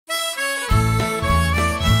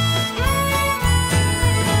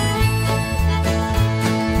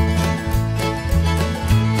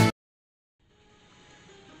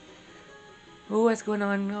what's going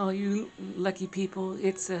on, all you lucky people?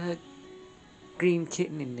 It's Green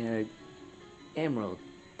Kitten and Emerald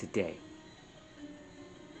today.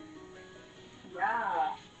 Yeah.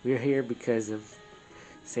 We're here because of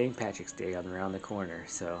St. Patrick's Day on around the corner,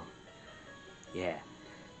 so yeah.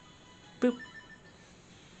 Boop.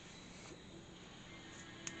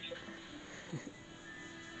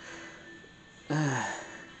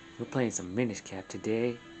 We're playing some Minish Cap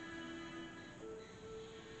today.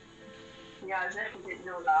 Yeah, I definitely didn't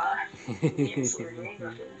know that. Yesterday,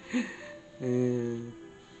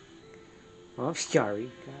 Well, I'm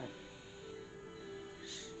sorry. God,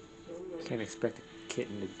 mm, can't expect a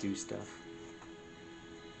kitten to do stuff.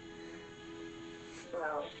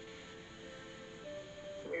 well,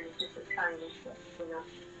 there's different kinds of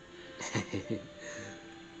stuff.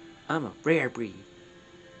 I'm a rare breed.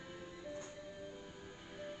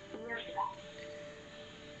 Yeah.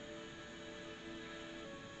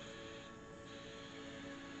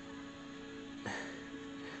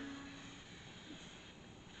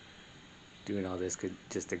 Doing all this could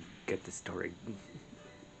just to get the story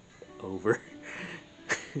over.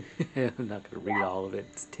 I'm not gonna read all of it.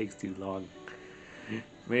 It takes too long. I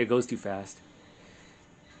mean, it goes too fast.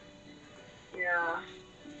 Yeah.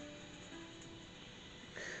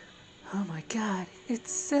 Oh my God!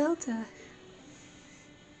 It's Zelda.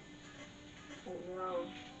 I know.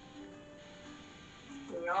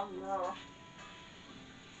 We all know.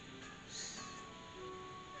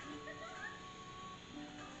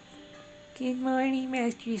 Good morning,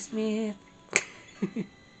 Master Smith.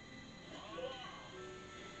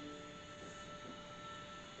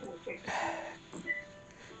 Okay.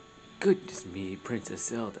 Goodness me, Princess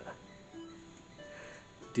Zelda.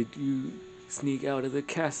 Did you sneak out of the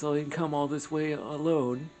castle and come all this way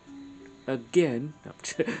alone? Again?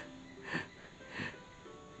 the,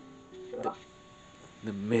 Yeah.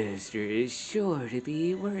 the minister is sure to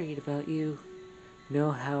be worried about you. Know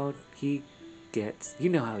how he gets. You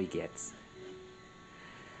know how he gets.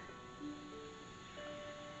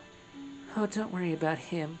 Oh, don't worry about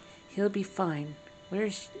him. He'll be fine.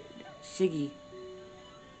 Where's Shiggy?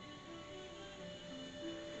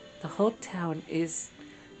 The whole town is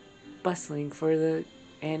bustling for the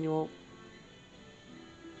annual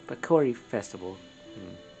Bakori festival.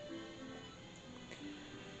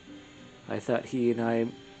 I thought he and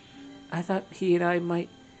I might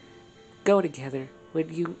go together.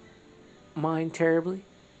 Would you mind terribly?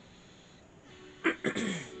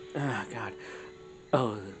 Oh God.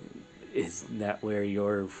 Oh, is that where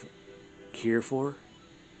you're here for?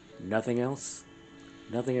 Nothing else?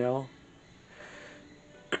 Nothing at all?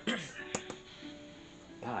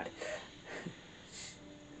 God.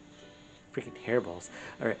 Freaking hairballs.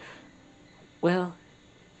 Alright. Well,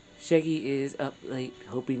 Shaggy is up late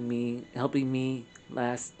helping me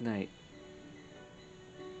last night.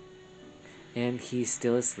 And he's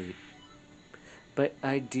still asleep. But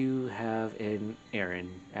I do have an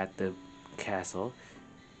errand at the castle.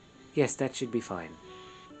 Yes, that should be fine.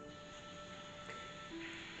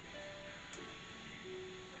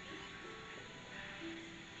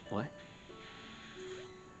 What?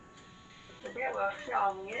 Forget what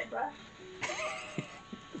song it, but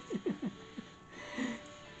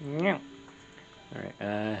No.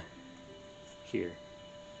 Alright, here.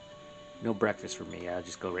 No breakfast for me. I'll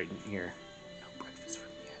just go right in here. No breakfast for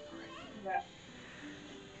me. yeah.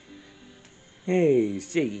 Hey,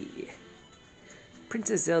 Shiggy.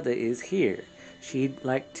 Princess Zelda is here. She'd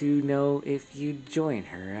like to know if you'd join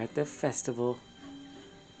her at the festival.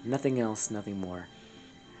 Nothing else, nothing more.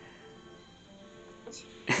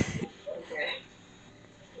 Okay.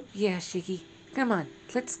 Yeah, Shiggy. Come on,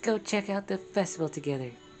 let's go check out the festival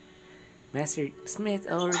together. Master Smith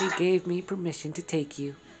already gave me permission to take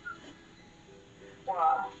you.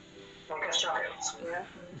 Wow. Yeah.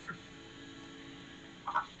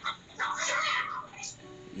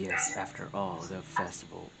 Yes, after all, the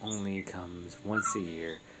festival only comes once a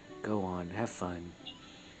year. Go on, have fun.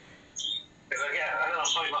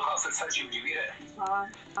 Uh,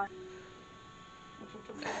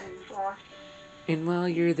 And while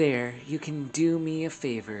you're there, you can do me a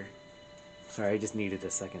favor. Sorry, I just needed a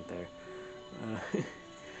second there.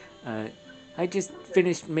 Uh, I just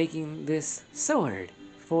finished making this sword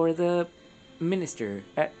for the minister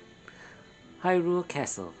at Hyrule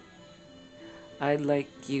Castle. I'd like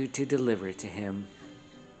you to deliver it to him.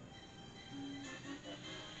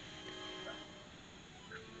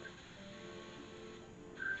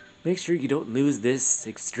 Make sure you don't lose this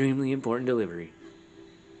extremely important delivery.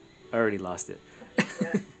 I already lost it.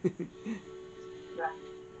 yeah. Yeah.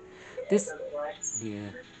 This, yeah.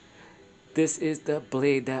 This is the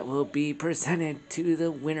blade that will be presented to the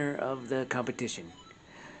winner of the competition.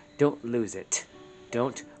 Don't lose it.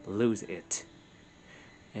 Don't lose it.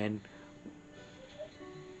 And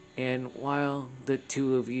and while the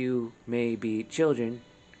two of you may be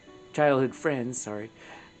childhood friends, sorry,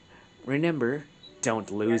 remember,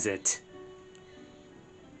 don't lose it.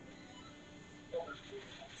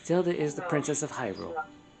 Zelda is the No. princess of Hyrule.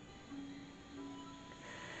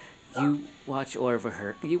 You watch over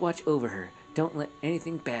her. You watch over her. Don't let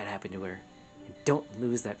anything bad happen to her. And don't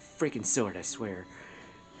lose that freaking sword, I swear.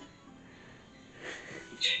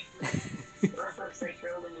 Reference they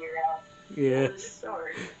throw in your Yeah.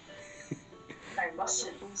 sword. I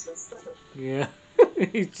mustn't lose this sword. Yeah.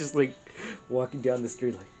 He's just like walking down the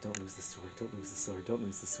street like, don't lose the sword, don't lose the sword, don't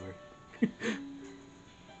lose the sword.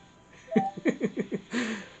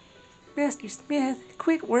 Master Smith,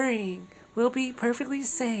 quit worrying. We'll be perfectly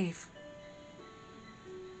safe.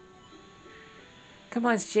 Come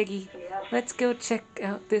on, Shiggy. Yeah. Let's go check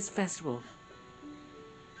out this festival.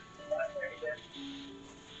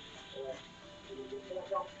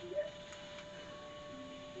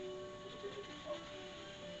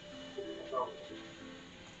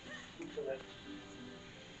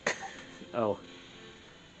 Oh.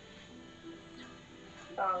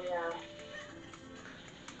 Oh yeah.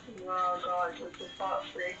 Oh god, we just fought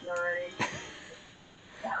freaking already.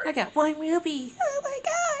 I got 1 ruby. Oh my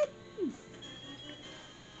god.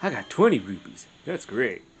 I got 20 rupees. That's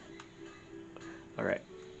great. Alright.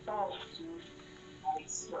 Oh,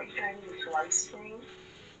 nice. What you trying to do, twice thing?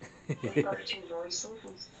 We've got two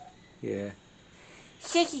voices. Yeah.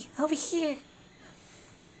 Shiggy, over here.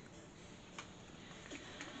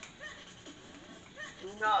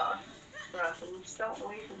 No. Bruh, stop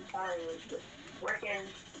wasting time with this working.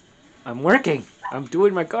 I'm working. I'm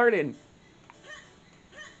doing my garden.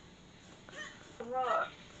 Bruh.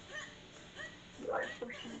 You are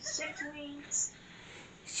freaking 6 weeks.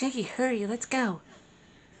 Shiggy, hurry, let's go.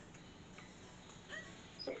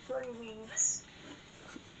 6 weeks.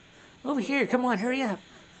 Over here, come on, hurry up.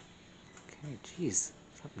 Okay, jeez.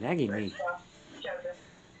 Stop nagging me. Joker.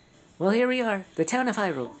 Well, here we are, the town of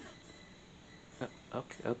Hyrule.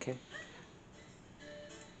 Okay, okay.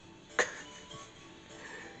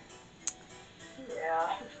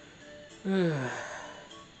 Yeah.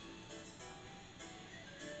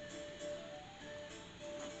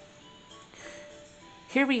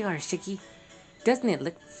 Here we are, Shiggy. Doesn't it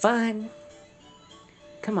look fun?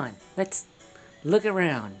 Come on, let's look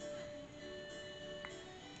around.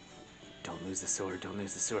 Don't lose the sword, don't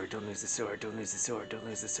lose the sword, don't lose the sword, don't lose the sword, don't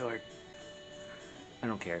lose the sword. I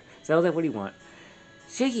don't care. Zelda, what do you want?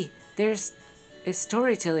 Shiggy, there's a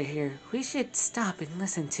storyteller here. We should stop and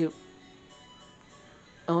listen to.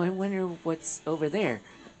 Oh, I wonder what's over there.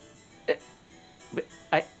 Uh, but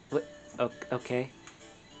I. What? Okay.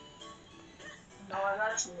 No,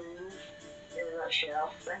 that's me in a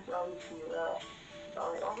nutshell. Thank you all for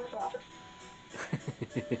going over that.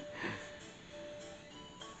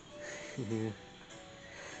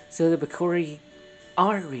 So the Bakori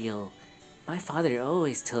are real. My father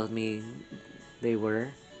always told me they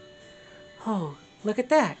were. Oh, look at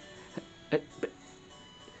that. But,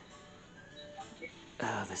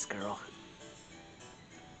 oh, this girl.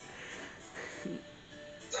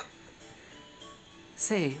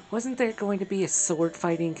 Say, wasn't there going to be a sword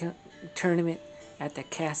fighting tournament at the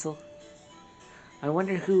castle? I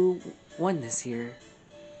wonder who won this year.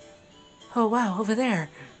 Oh, wow, over there.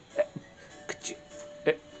 Could you.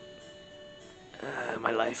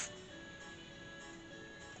 My life.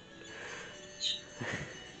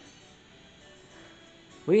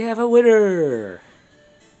 We have a winner!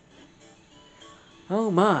 Oh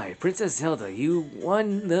my, Princess Zelda, you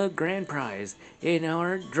won the grand prize in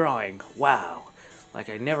our drawing. Wow. Like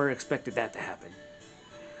I never expected that to happen.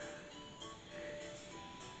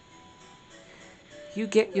 You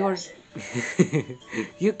get your Yes.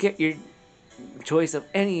 you get your choice of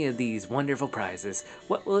any of these wonderful prizes.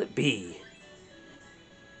 What will it be?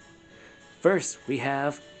 First, we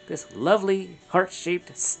have this lovely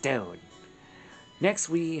heart-shaped stone. Next,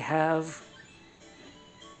 we have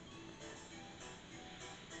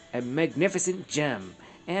a magnificent gem.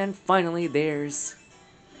 And finally, there's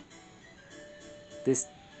this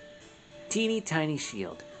teeny tiny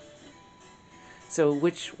shield. So,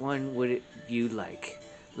 which one would you like?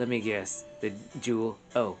 Let me guess. The jewel.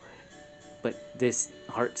 Oh, but this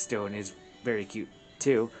heartstone is very cute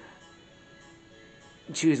too.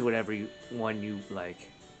 Choose whatever one you like.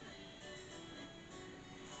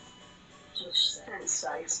 Just and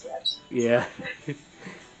side steps. Yeah.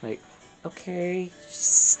 Like, okay.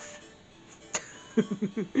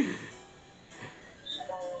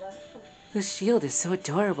 The shield is so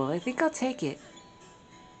adorable. I think I'll take it.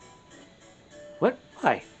 What?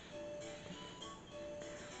 Why?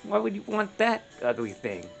 Why would you want that ugly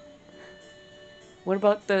thing? What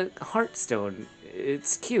about the heartstone?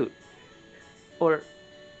 It's cute. Or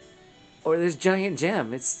or this giant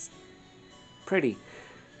gem. It's pretty.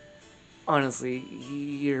 Honestly,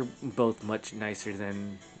 you're both much nicer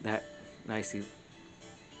than that nicey,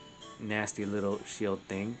 nasty little shield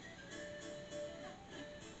thing.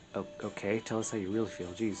 Oh, okay, tell us how you really feel.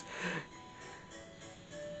 Jeez.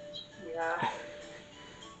 Yeah.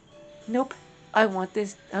 Nope. I want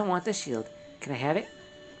this. I want the shield. Can I have it?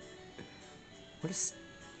 What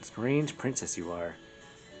a strange princess you are.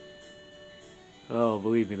 Oh,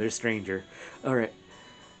 believe me, they're stranger. All right.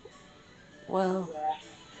 Well,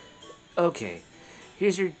 Yeah. okay.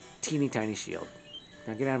 Here's your teeny tiny shield.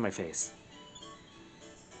 Now get out of my face.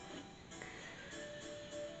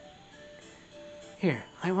 Here,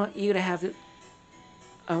 I want you to have it.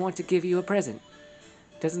 I want to give you a present.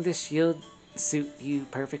 Doesn't this shield suit you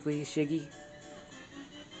perfectly, Shiggy?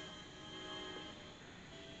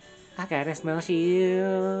 I got a small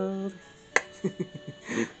shield.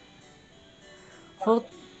 hold,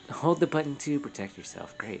 hold the button to protect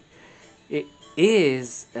yourself. Great. It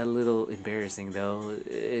is a little embarrassing though.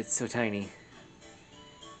 It's so tiny.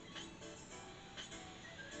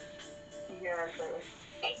 Yeah. So,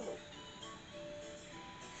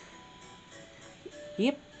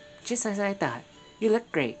 Yep, just as I thought. You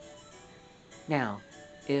look great. Now,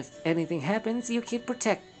 if anything happens, you can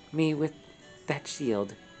protect me with that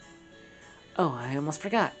shield. Oh, I almost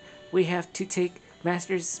forgot. We have to take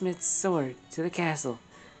Master Smith's sword to the castle.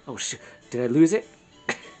 Oh, did I lose it?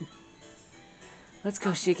 Let's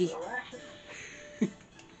go, Shiggy. yeah,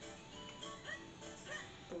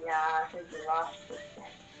 I think you lost it.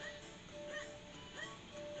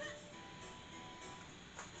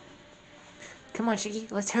 Come on,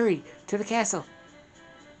 Shiggy, let's hurry to the castle.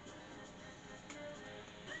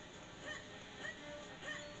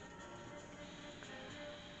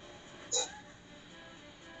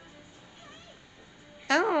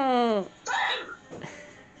 Oh,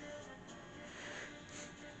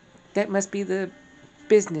 that must be the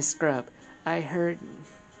business scrub. I heard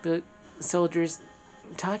the soldiers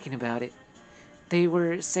talking about it. They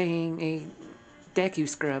were saying a Deku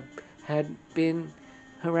scrub had been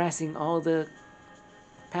harassing all the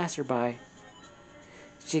passerby.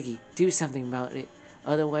 Shiggy, do something about it.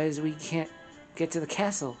 Otherwise, we can't get to the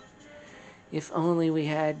castle. If only we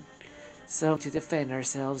had some to defend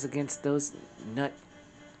ourselves against those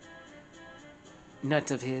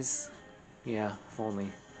nuts of his. Yeah, if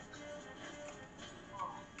only.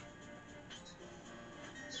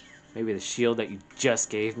 Maybe the shield that you just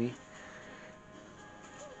gave me.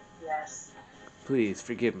 Yes. Please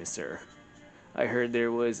forgive me, sir. I heard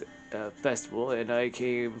there was a festival and I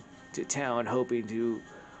came to town hoping to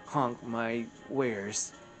honk my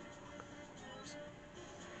wares.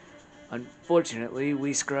 Unfortunately,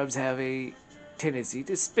 we scrubs have a tendency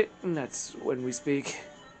to spit nuts when we speak.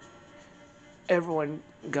 Everyone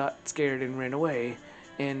got scared and ran away,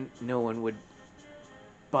 and no one would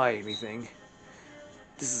buy anything.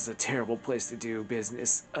 This is a terrible place to do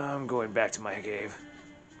business. I'm going back to my cave.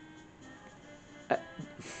 Uh,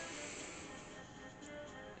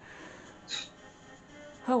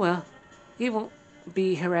 oh well, he won't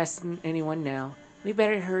be harassing anyone now. We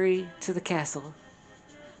better hurry to the castle.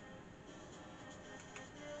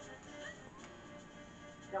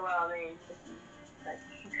 No, well, I mean, like,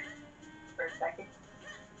 for a second.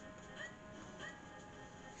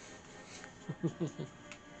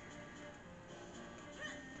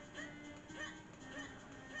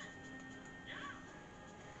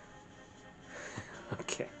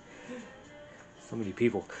 Okay. So many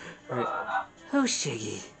people. Right. Uh, Oh,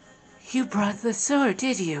 Shiggy, you brought the sword,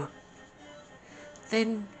 did you?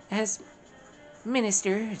 Then, as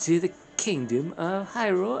minister to the kingdom of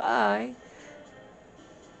Hyrule, I,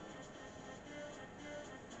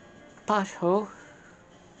 Pothole,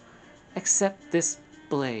 accept this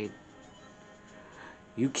blade.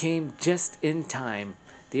 You came just in time.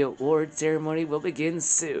 The award ceremony will begin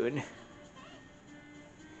soon.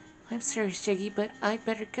 I'm sorry, Shiggy, but I'd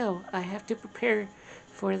better go. I have to prepare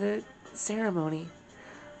for the ceremony.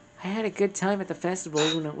 I had a good time at the festival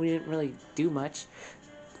when we didn't really do much.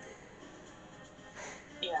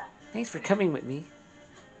 yeah. Thanks for coming with me.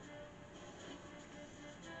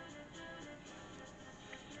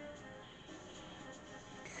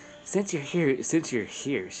 Since you're here,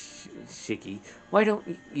 Shiggy, why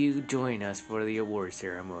don't you join us for the award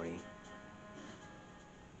ceremony?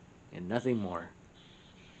 And nothing more.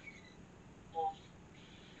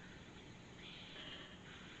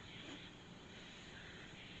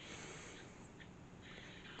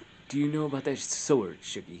 Do you know about that sword,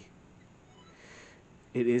 Shuggy?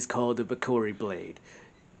 It is called the Bakori blade,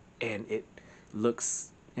 and it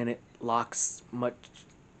locks much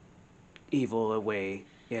evil away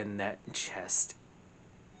in that chest.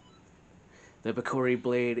 The Bakori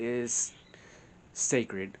blade is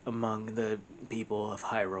sacred among the people of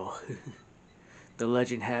Hyrule. the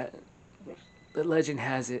legend ha- the legend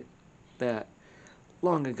has it that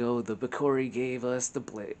long ago the Bakori gave us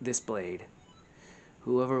this blade.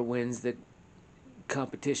 Whoever wins the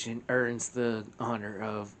competition earns the honor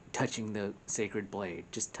of touching the sacred blade.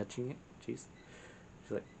 Just touching it? Jeez. She's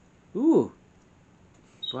like, ooh,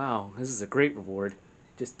 wow, this is a great reward.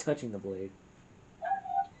 Just touching the blade.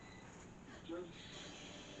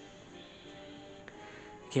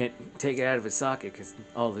 Can't take it out of its socket because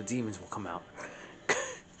all the demons will come out.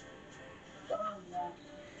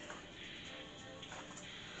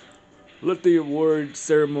 Let the award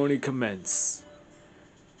ceremony commence.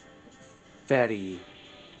 Fatty,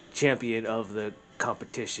 champion of the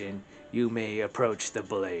competition, you may approach the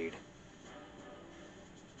blade.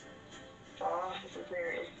 Oh, this is the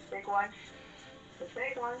big one. The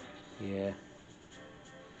big one. Yeah.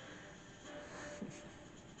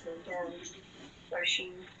 And then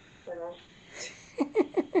Yoshi, you know.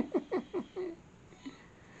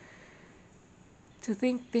 To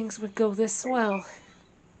think things would go this well.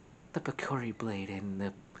 The Bakori blade and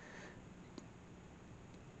the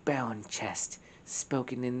bound chest,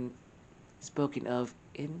 spoken of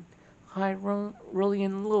in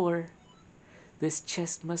Hyrulean lore. This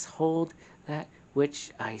chest must hold that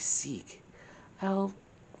which I seek. I'll.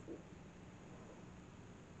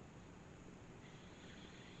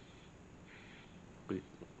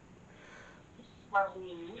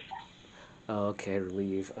 Oh, okay,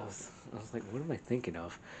 relieve. I was like, what am I thinking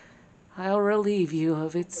of? I'll relieve you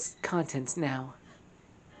of its contents now.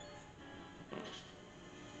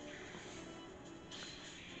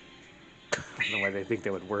 I don't know why they think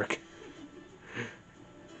that would work.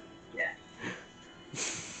 Yeah.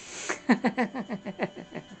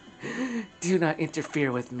 Do not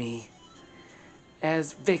interfere with me.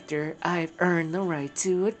 As victor, I've earned the right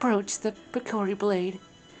to approach the Bakori blade.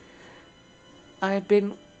 I've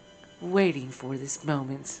been waiting for this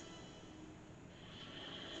moment.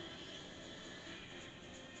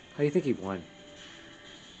 How do you think he won?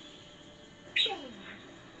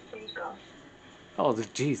 There you go. Oh,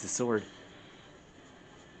 geez, the sword.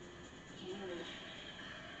 Mm.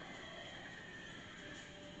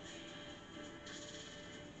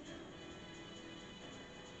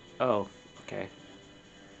 Oh, okay.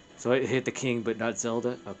 So it hit the king, but not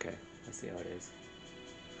Zelda. Okay, I see how it is.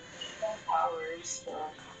 Powers,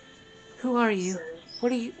 Who are you? sense.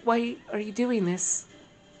 What are you? Why are you doing this?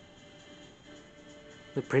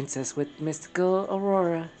 The princess with mystical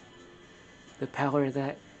aurora. The power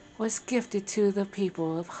that was gifted to the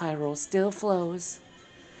people of Hyrule still flows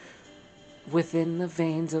within the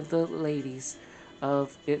veins of the ladies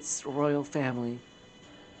of its royal family.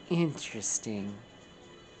 Interesting.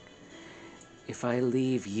 If I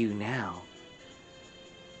leave you now.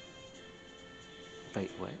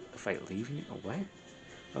 Wait, what? If I leave you? What?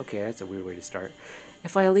 Okay, that's a weird way to start.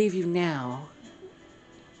 If I leave you now,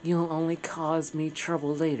 you'll only cause me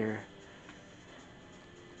trouble later.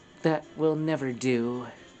 That will never do.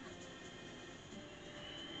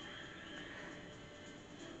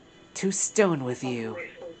 To stone with you.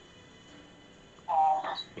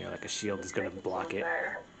 Yeah, like a shield is gonna block it.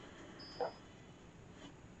 There.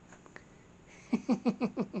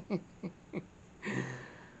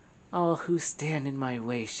 All who stand in my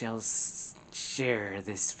way shall share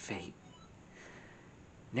this fate.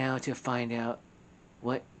 Now to find out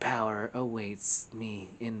what power awaits me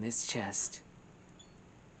in this chest.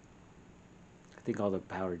 I think all the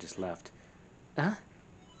power just left. Huh?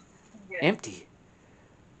 Yeah. Empty.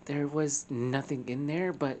 There was nothing in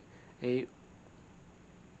there but a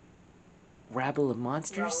rabble of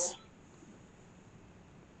monsters.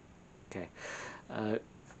 No. Okay. Uh,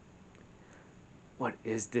 what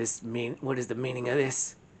is this mean? What is the meaning of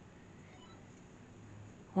this?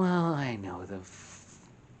 Well, I know the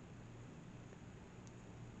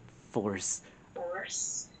force.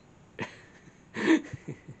 Force.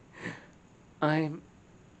 I'm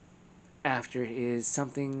after is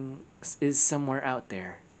somewhere out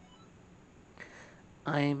there.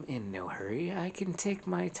 I'm in no hurry. I can take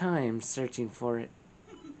my time searching for it.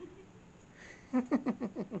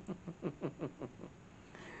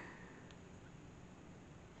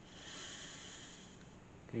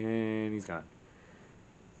 And he's gone.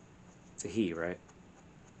 It's a he, right?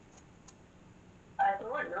 I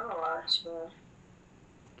don't know, actually.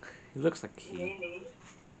 He looks like a he. Maybe.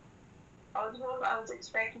 I was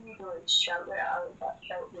expecting you to like shout it out, but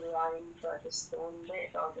shout the line for the stone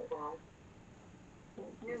bit of the wrong.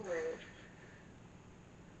 You're weird.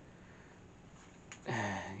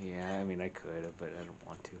 Yeah, I mean, I could, but I don't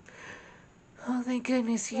want to. Oh, thank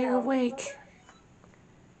goodness you're awake.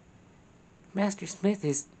 Master Smith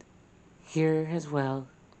is here as well.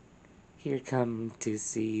 Here come to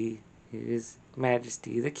see His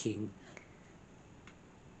Majesty the King.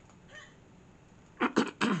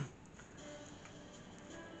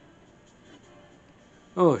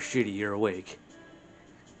 Oh, shitty, you're awake.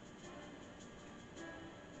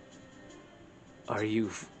 Are you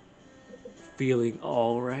feeling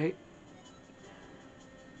all right?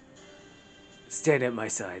 Stand at my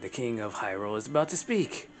side. The King of Hyrule is about to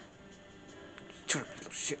speak. Shut up, you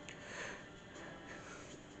little shit.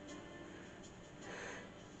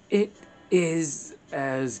 It is,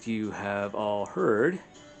 as you have all heard,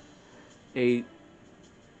 a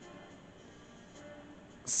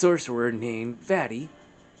sorcerer named Vatty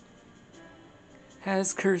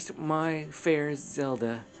has cursed my fair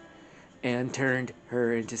Zelda and turned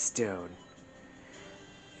her into stone.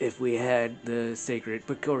 If we had the sacred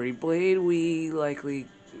Picori blade, we likely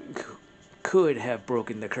could have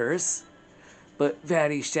broken the curse, but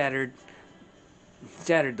Vatty shattered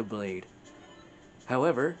the blade.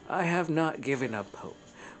 However, I have not given up hope.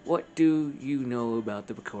 What do you know about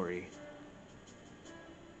the Picori?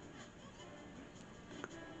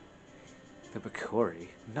 The Picori?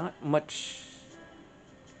 Not much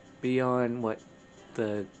beyond what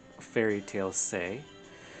the fairy tales say.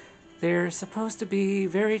 They're supposed to be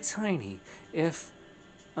very tiny, if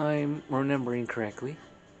I'm remembering correctly.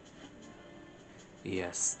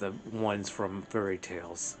 Yes, the ones from fairy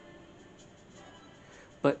tales.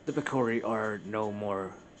 But the Picori are no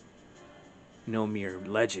mere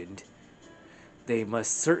legend. They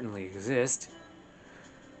must certainly exist.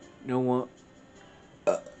 No one,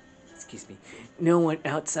 excuse me, no one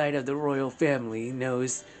outside of the royal family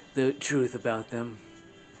knows the truth about them.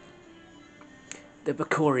 The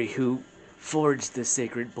Picori who forged the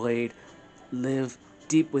sacred blade live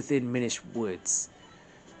deep within Minish woods.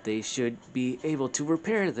 They should be able to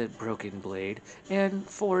repair the broken blade and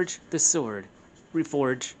forge the sword.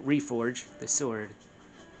 Reforge the sword.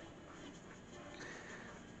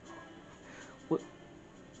 What?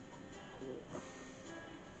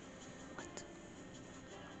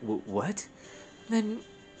 What? Then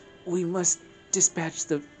we must dispatch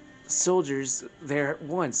the soldiers there at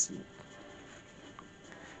once.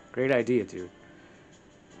 Great idea, dude.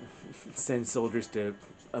 Send soldiers to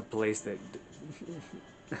a place that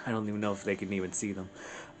I don't even know if they can even see them.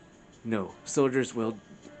 No, soldiers will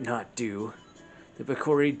not do. The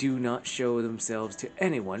Picori do not show themselves to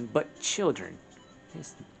anyone but children.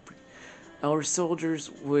 Our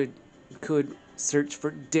soldiers could search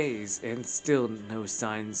for days and still no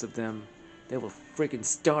signs of them. They will freaking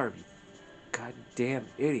starve, you goddamn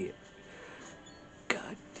idiot.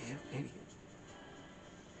 Goddamn idiot.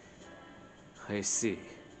 I see.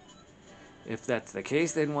 If that's the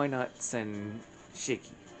case, then why not send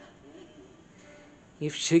Shiggy?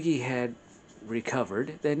 If Shiggy had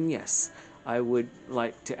recovered, then yes, I would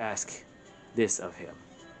like to ask this of him.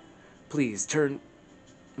 Please turn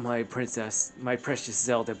my princess, my precious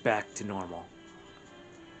Zelda, back to normal.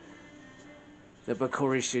 The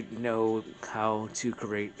Bakori should know how to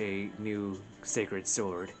create a new sacred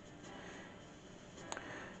sword.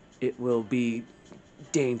 It will be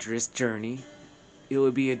dangerous journey. It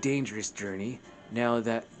will be a dangerous journey now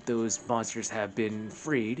that those monsters have been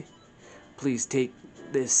freed. Please take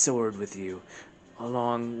this sword with you,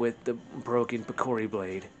 along with the broken Picori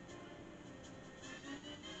blade.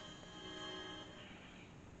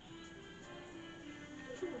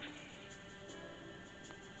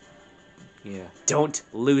 Yeah, don't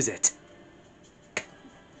lose it.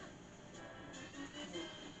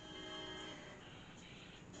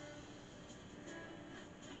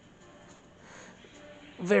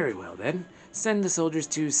 Very well then. Send the soldiers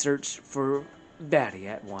to search for Batty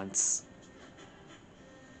at once.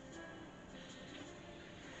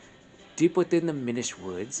 Deep within the Minish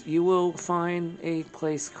woods, you will find a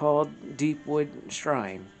place called Deepwood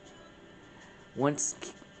Shrine. Once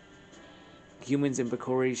humans and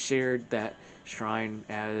Bakori shared that shrine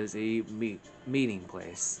as a meeting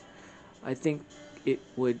place. I think it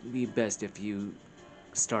would be best if you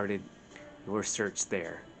started your search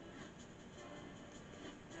there.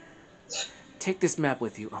 Take this map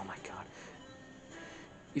with you. Oh my god.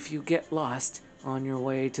 If you get lost on your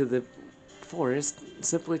way to the forest,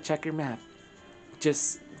 simply check your map.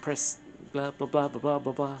 Just press blah blah blah blah blah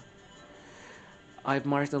blah blah. I've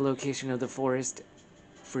marked the location of the forest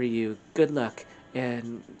for you. Good luck,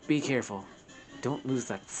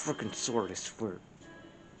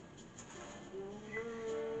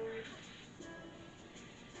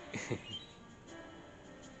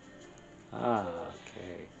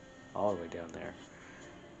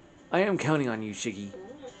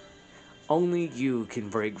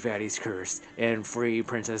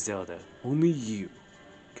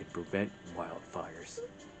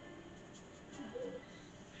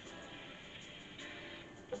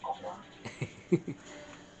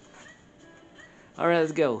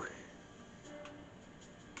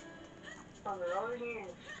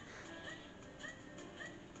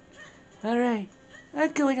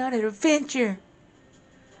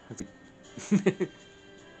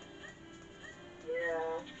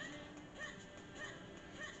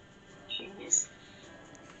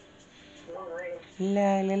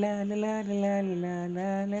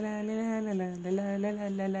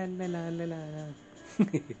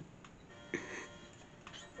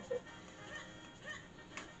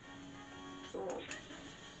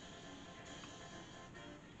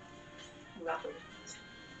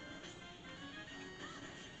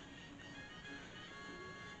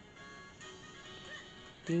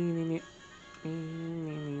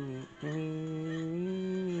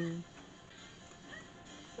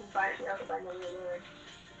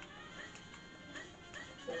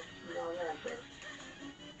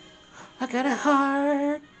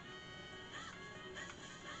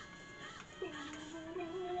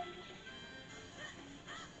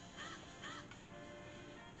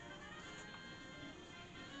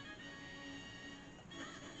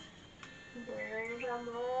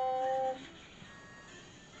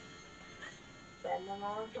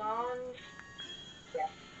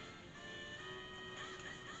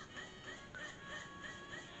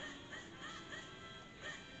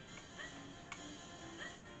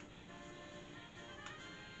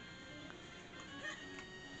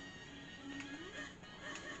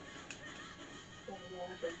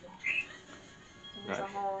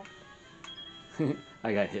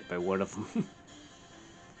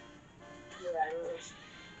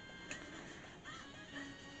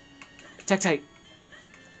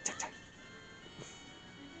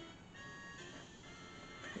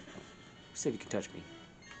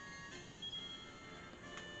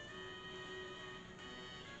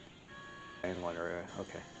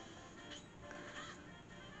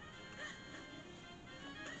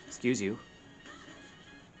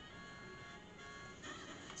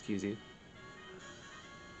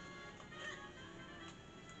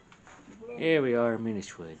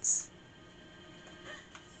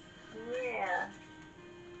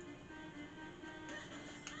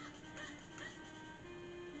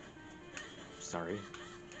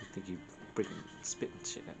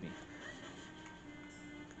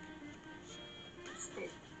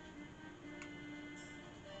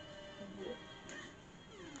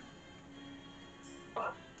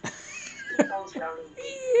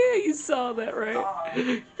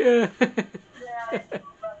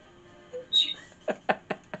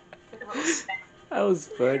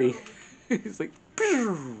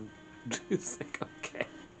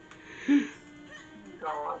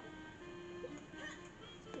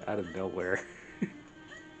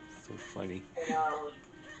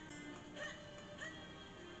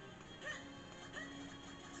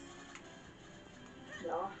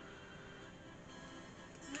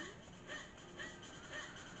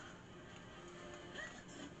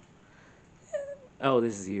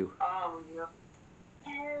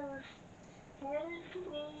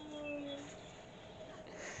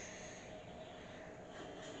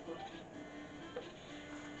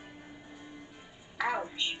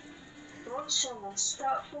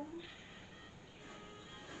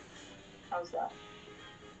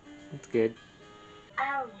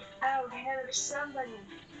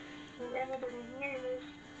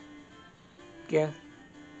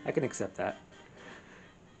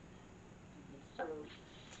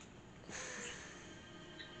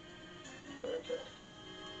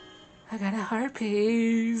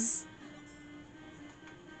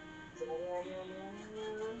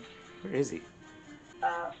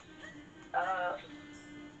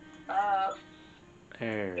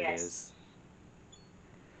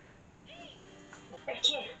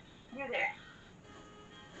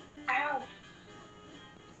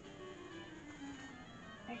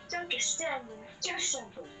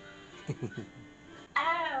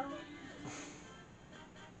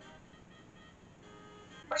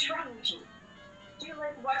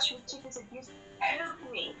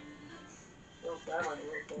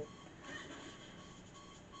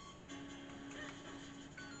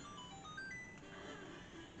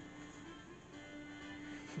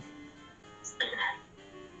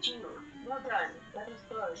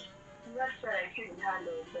 not that I couldn't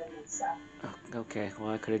handle them and stuff. Oh, okay,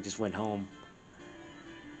 well, I could have just went home.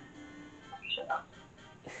 Shut up.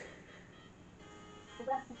 But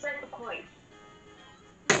that's beside the point.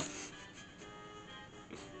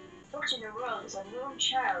 What in the world is a lone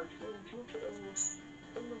child doing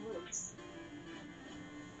in the woods?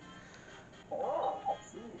 Oh, I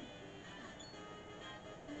see.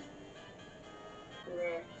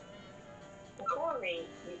 Yeah. Before me,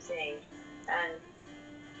 you say, and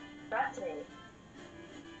Bate.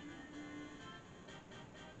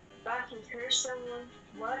 Bate heard someone,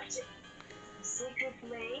 what? A secret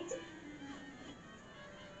maid?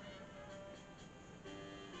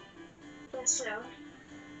 Yes, so.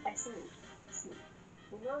 I see.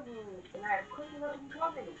 You know you and I have quite a lot in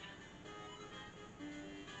common.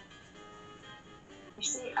 You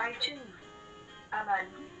see, I too am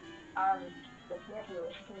the nephew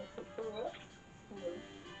of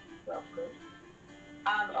welcome.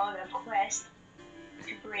 I'm on a quest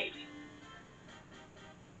to break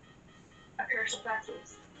a curse of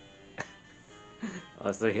battles.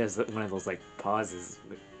 Oh, so he has one of those like pauses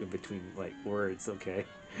in between like words. Okay.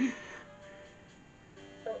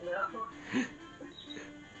 Oh no. I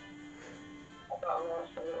got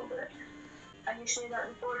lost a little bit. And you say that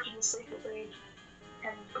the fortune is secret blade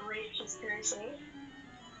can break his curse, eh?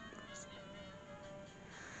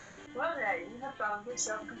 Well then, you have found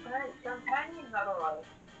yourself a companion, my boy.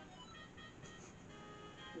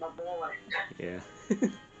 My boy. Yeah.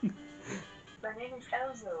 My name is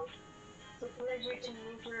Elzo. It's a pleasure to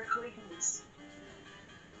meet your acquaintance.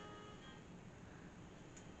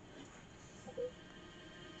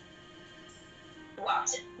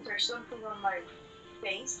 What? There's something on my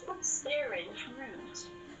face? What's staring? It's rude.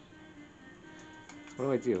 What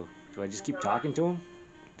do I do? Do I just keep talking to him?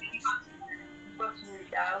 You've got to move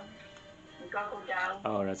down. You've got to go down.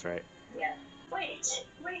 Oh, that's right. Yeah. Wait,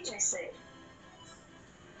 I said.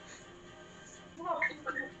 Walk.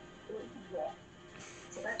 Yeah.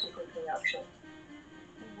 So that's a quick reaction.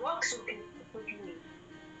 Walk so quickly.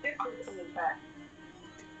 Too quickly, in fact.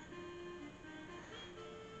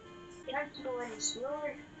 Can't go any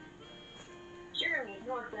slower. Surely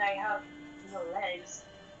not that I have no legs.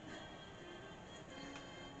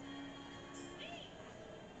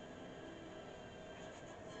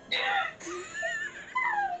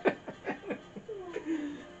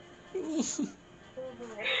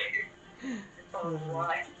 Oh,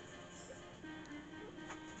 why?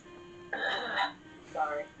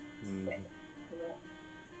 Sorry. Mm-hmm. Yeah.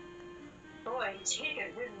 Boy, take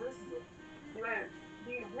a good look at you.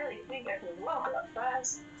 Do you really think I can walk that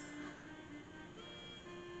fast?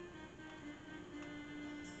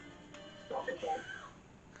 Walk again.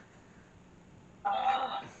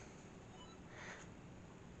 Ah.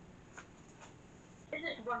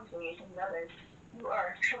 Isn't one thing is another. You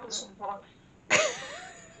are a troublesome boy.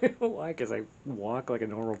 Why? Because I walk like a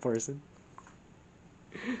normal person.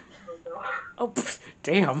 Oh, no. Oh,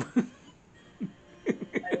 damn. I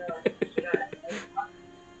know.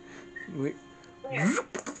 Wait. There.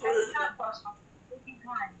 That's not possible. Taking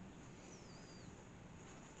time.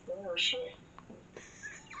 Oh, shit.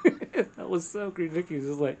 That was so ridiculous.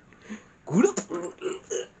 Just like.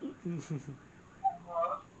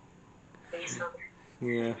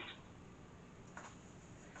 Yeah.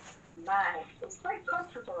 My, it's quite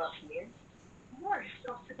comfortable up here. More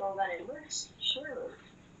comfortable than it looks, surely.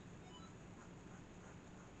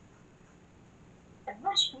 And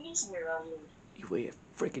much easier on me. You weigh a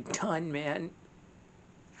freaking ton, man.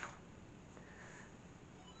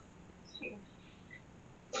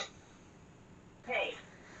 Hey,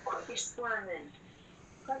 quit your squirming.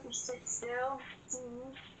 Can't you sit still? See?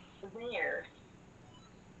 There.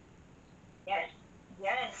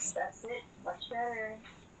 Yes, that's it. Much better.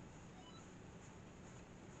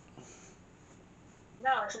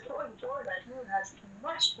 No, it's important for that who has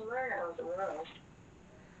much to learn about the world.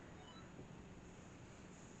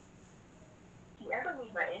 If you ever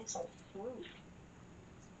need my insight, please.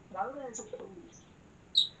 Longer as it please.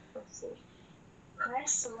 Let's see.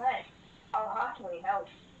 Press select. I'll happily help.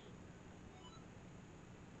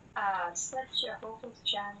 Such a hopeless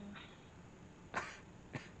challenge.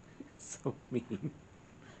 So mean.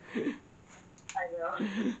 I know.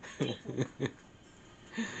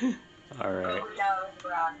 All right. Go down the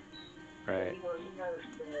ground. Right. You know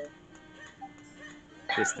the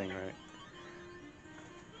This thing, right?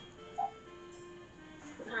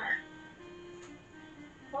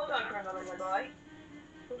 Hold on for a moment, my boy.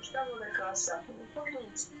 We stumbled across something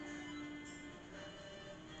important.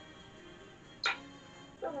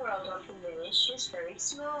 The world of the Minish is very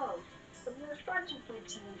small, but you're far too big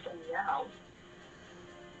to me from now.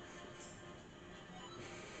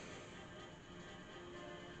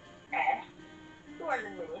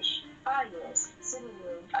 Ah yes, sitting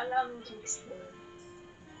room. Allow me to explain.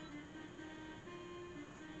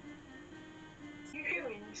 You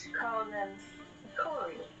humans call them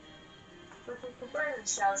Ikori, but they prefer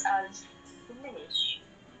themselves as the Minish.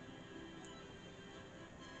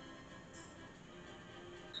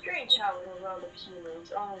 Strange how in a world of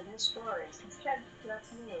humans, only this forest has kept that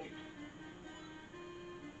name.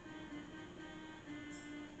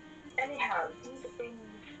 Anyhow, deep in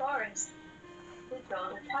the forest, they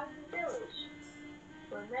built a tiny village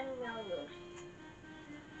where many now live.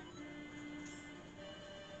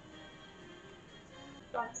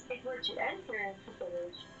 But if we're to enter the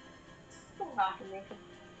village, we'll have to make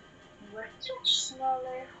a touch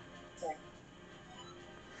smaller. There,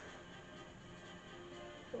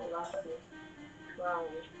 we'll laugh at me. Crying.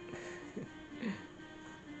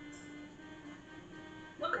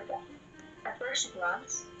 Look at that. At first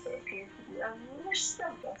glance, they appear to be a mere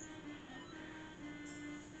stump.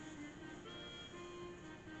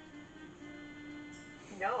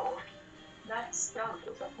 No, that stump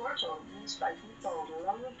is a portal used by people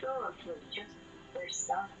long ago to adjust their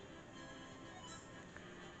size.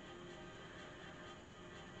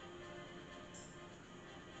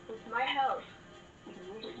 With my help, we can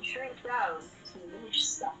use it to shrink down to diminish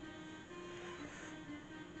stuff.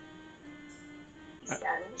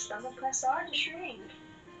 Stand in the stomach, press R to shrink.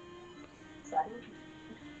 Suddenly,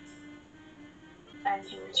 and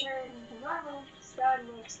to return to normal, stand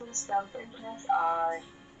next to the stump and press R.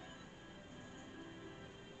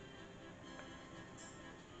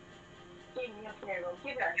 Get me up there, we'll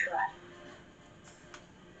give it a try.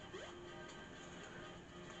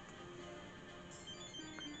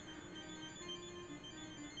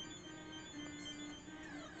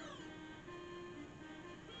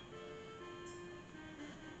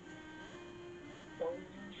 Boom,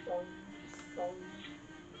 boom, boom.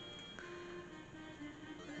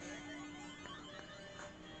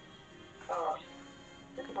 Oh,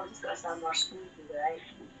 the body's gotta sound more squeaky,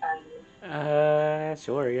 right?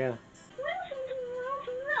 Sure, yeah.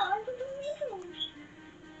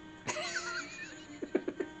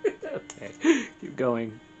 Okay, keep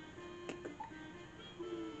going.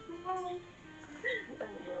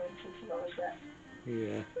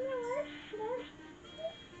 Yeah.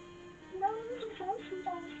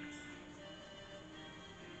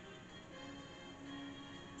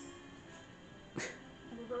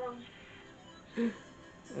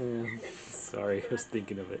 Sorry, I was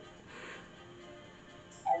thinking of it.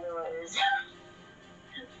 I know it is.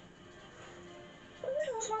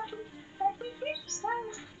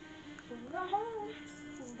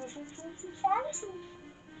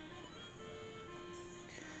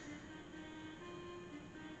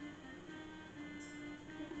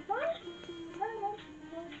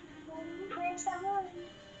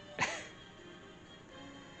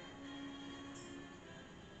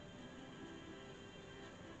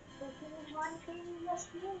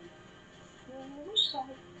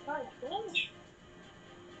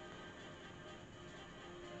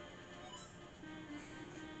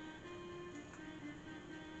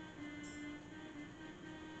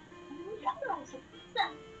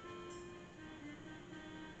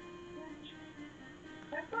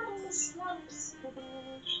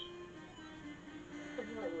 I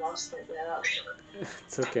really lost it there.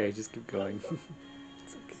 It's okay, just keep going.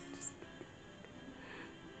 It's okay, just.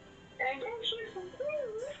 And then here's some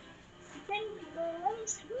clues. Then you can go away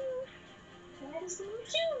to move. And that is the move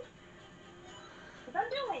too. What I'm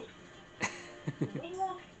doing. Big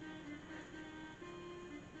left.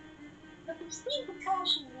 But there's steam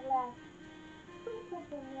precaution in the lab. Please put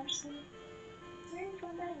the mercy. Learn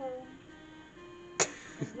from my room.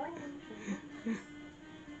 And learn.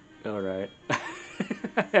 All right.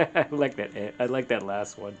 I like that. I like that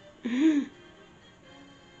last one.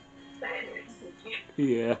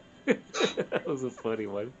 Yeah, that was a funny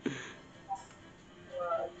one.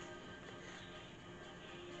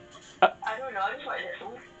 I don't know, I just find it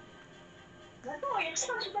cool. Like, oh, you're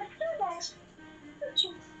supposed to do that.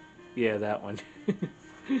 Yeah, that one.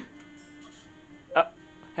 uh,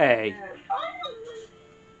 hey.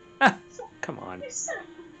 Ah, come on.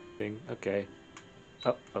 Okay.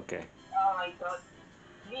 Oh, okay. Oh my god.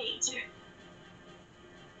 Me too.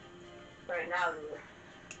 Right now,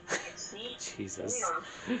 see? Jesus.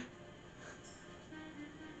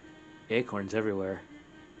 Acorns everywhere.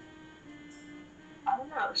 I don't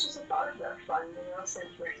know, it's just a thought of that fun, since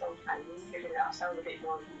we're so tiny, you're gonna sound a bit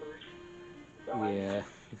more weird. Yeah.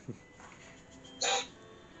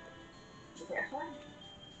 They're fun.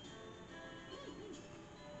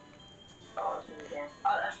 Oh, it's really there.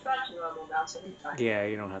 Oh, that's back to normal now, so it's fine. Yeah,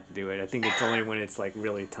 you don't have to do it. I think it's only when it's like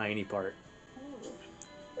really tiny part.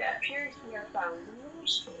 It appears we have found the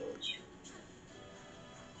Minish stage.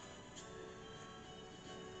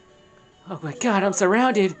 Oh my god, I'm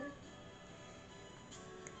surrounded!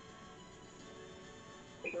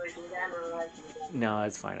 No,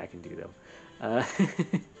 it's fine. I can do them.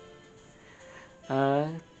 Uh,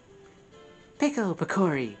 Pickle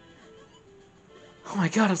Picori. Oh my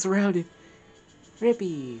god, I'm surrounded.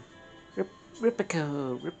 Rippy,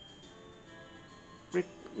 Rippico,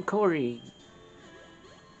 Corey,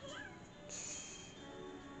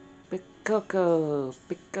 Picoco,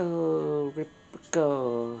 Pico,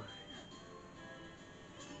 Rippico.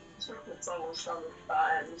 It's almost on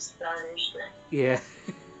the Spanish. Yeah.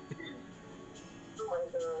 Oh my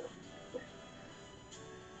god.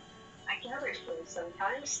 I gather for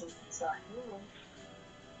sometimes since it's not human.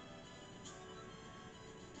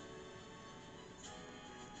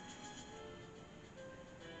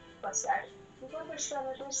 What's that? You don't understand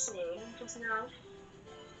what you're saying just now?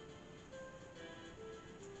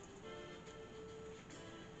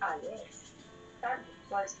 Ah, yes. That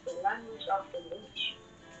was the language of the Minish.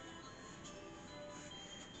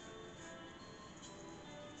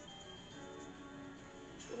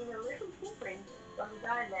 In a little different from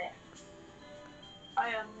dialect, I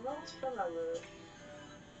am not familiar.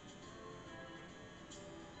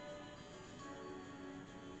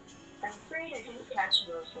 I'm afraid I didn't catch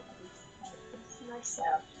most of this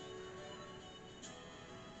myself.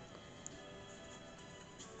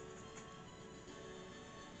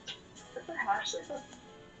 But perhaps if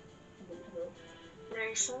there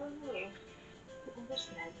is someone here who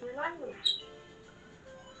understands your language.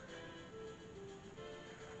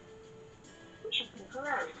 We should look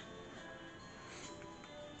around.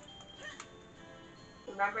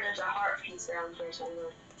 Remember, there's a heart piece around here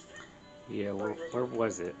somewhere. Yeah, where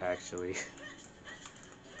was it actually?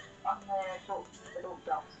 On the little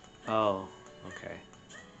belt. Oh, okay.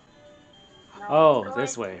 No, Oh,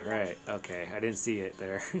 this way, right. Okay, I didn't see it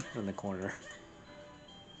there in the corner.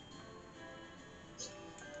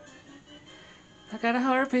 I got a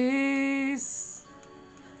heart piece!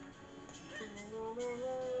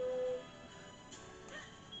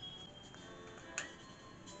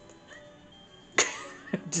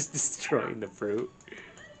 I'm just destroying the fruit.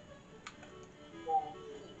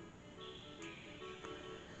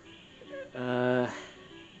 Uh,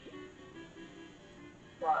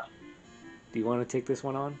 What? do you want to take this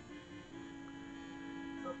one on?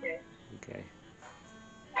 Okay. Okay.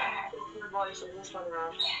 Your voice in this one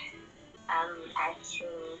around.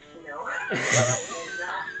 Actually, no.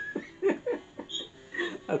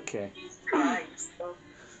 Okay. Jesus Christ.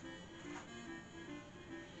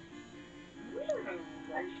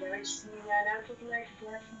 I've never seen that out of like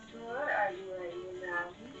that before. Are you ready now?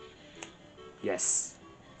 Yes.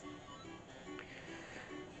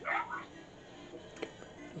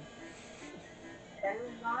 Very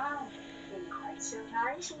long. Been quite some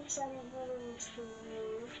time since anyone has seen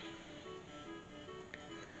you.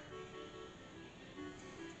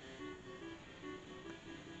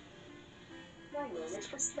 My name is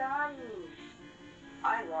Pistani.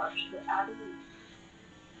 I watched the Abbey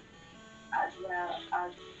as well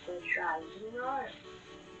as the shrines in the north.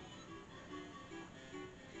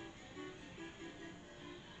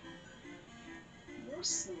 You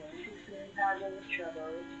seem to be having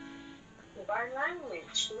trouble with our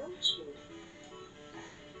language, don't you?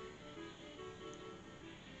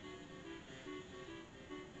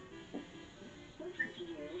 We could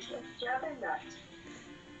use a juggernaut.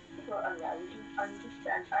 It will allow you to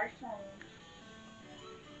understand our tongue.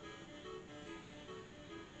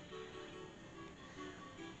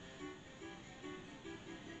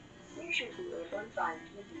 You should be able to find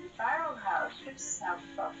the barrel house just south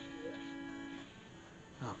of here.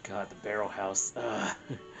 Oh god, the barrel house.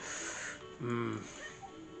 Hmm.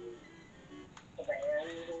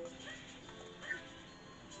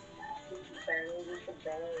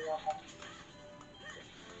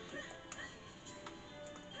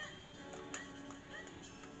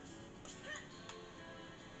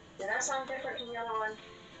 Did that sound different from the other one?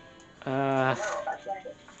 Uh, No, that's like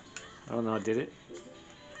it. I don't know, did it?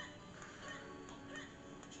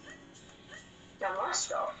 Now must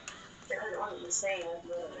stop. Because it wasn't the same as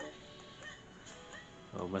the other one.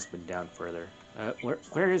 Oh, it must have been down further.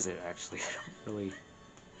 Where is it actually? I don't really.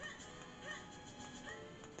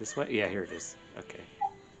 This way? Yeah, here it is. Okay.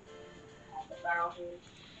 The barrel here.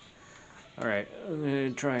 Alright, I'm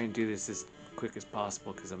gonna try and do this as quick as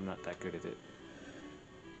possible because I'm not that good at it.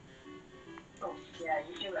 Oh, yeah,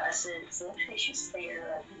 you do essence. So I should stay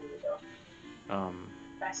around here though.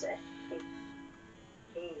 That's it.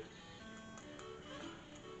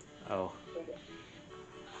 Oh.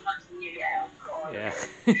 You get on Yeah.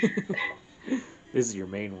 the This is your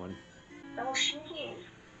main one. Oh, shit.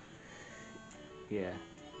 Yeah.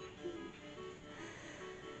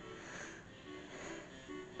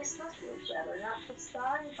 It's not your shadow, not the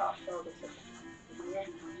starting top photo. Yeah,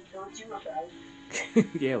 he told you about it.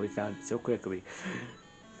 Yeah, we found it so quickly.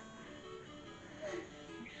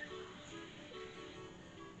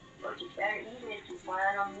 But you better eat it if you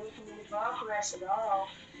plan on making any progress at all.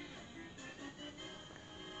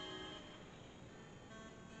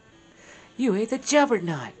 You ate the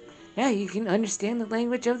juggernaut. Now you can understand the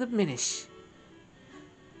language of the Minish.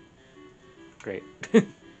 Great.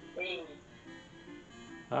 Hey,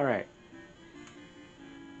 All right.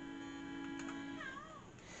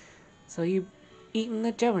 So you've eaten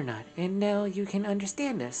the juggernaut, and now you can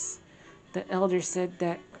understand us. The elder said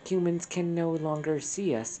that humans can no longer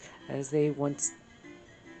see us as they once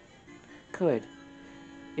could.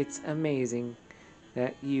 It's amazing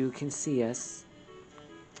that you can see us.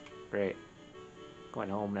 Great. Going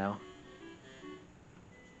home now.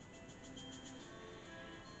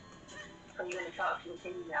 are you gonna talk to the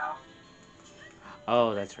king now?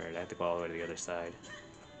 Oh, that's right. I have to go all the way to the other side.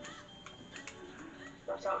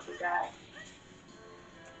 Go talk to the guy.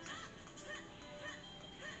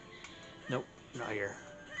 Nope, not here.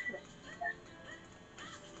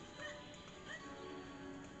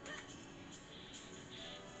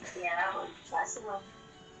 Yeah, that one. That's the one.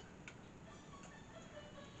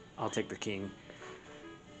 I'll take the king.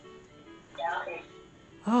 Yeah, okay.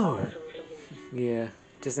 Oh, yeah.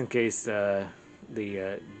 Just in case the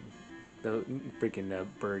the freaking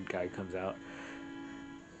bird guy comes out.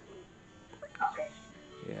 Okay.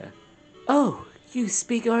 Yeah. Oh, you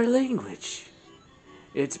speak our language.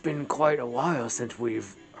 It's been quite a while since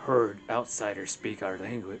we've heard outsiders speak our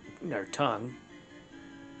language, our tongue.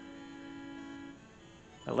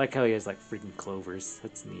 I like how he has like freaking clovers.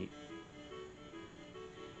 That's neat.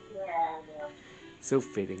 Yeah, yeah. So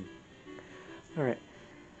fitting. All right.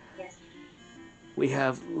 Yes. We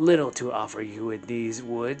have little to offer you in these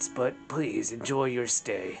woods, but please enjoy your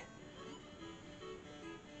stay.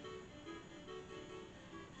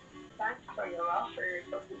 Thanks for your offer,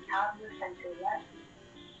 but we have no center left.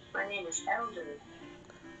 My name is Elder,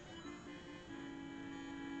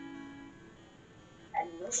 and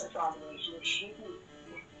this abomination is shooting.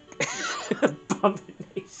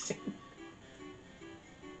 Abomination.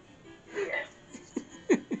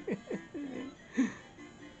 Yeah.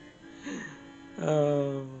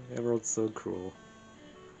 Oh, Emerald's so cruel.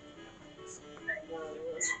 I know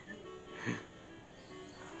it is.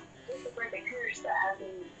 This is for the curse that has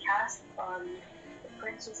been cast on the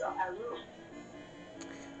Princess of Haru.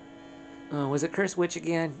 Was it Curse Witch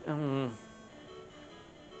again? To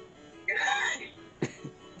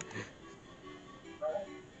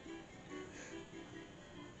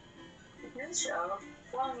do so,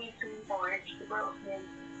 one needs to forge the broken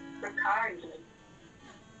Ricardly.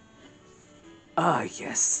 Ah,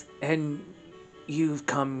 yes. And you've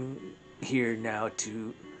come here now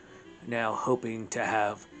hoping to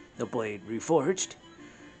have the blade reforged?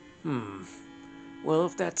 Well,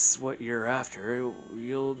 if that's what you're after,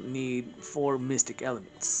 you'll need four mystic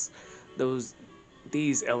elements. Those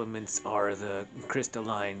these elements are the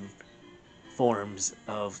crystalline forms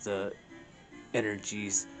of the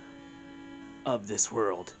energies of this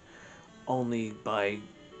world. Only by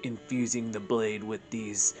infusing the blade with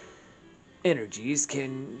these energies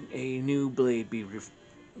can a new blade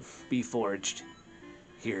be forged.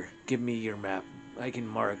 Here, give me your map. I can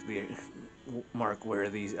mark where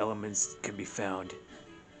these elements can be found.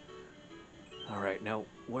 All right, now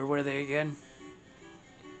where were they again?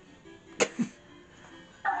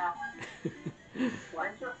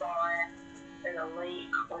 One's a forest, there's a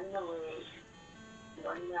lake, one in the lake,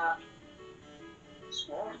 one in the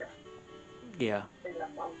swamp, Yeah, there's a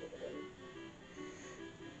bunch of them.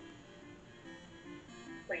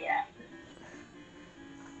 But yeah,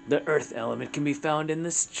 the earth element can be found in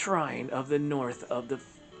the shrine of the north of the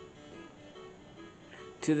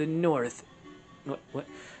to the north. What?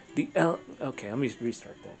 Okay, let me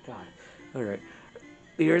restart that. God. All right.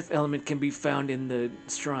 The earth element can be found in the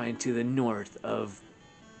shrine to the north of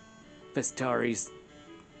Vestari's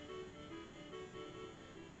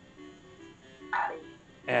I,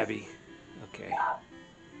 abbey. Okay. uh,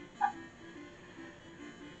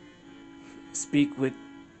 Speak with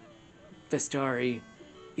Vestari.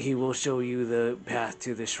 He will show you the path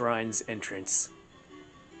to the shrine's entrance.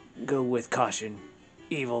 Go with caution.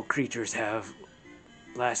 Evil creatures have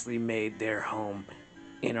lastly made their home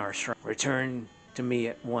in our shrine. Return to me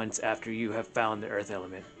at once after you have found the earth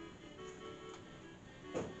element.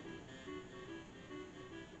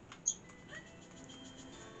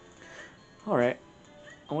 Alright.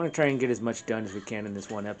 I want to try and get as much done as we can in this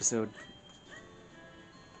one episode.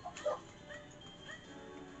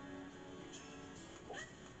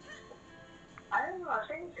 I don't know. I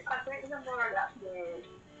think the more that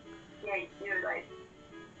they do like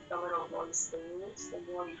the little voice things, the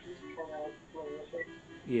more you can kind of play with it.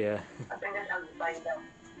 Yeah. I think that's how you find out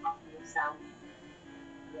how the sound.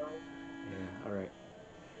 You know, Yeah, alright.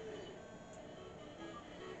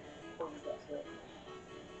 when you get to it.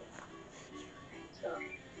 So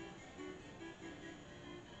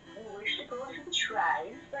I wish to go to the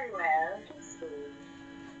shrine. Very well. Let's see.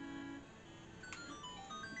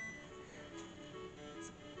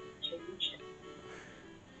 Change.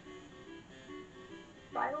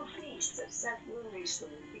 Final feast of Seth Williamson.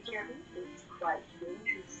 Be careful, it's quite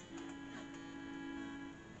dangerous.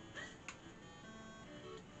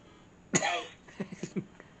 Hey,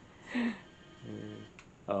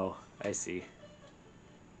 Oh, I see.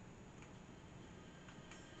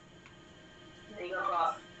 there you go,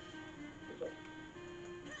 Bob.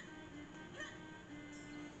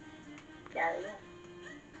 Yeah, yeah.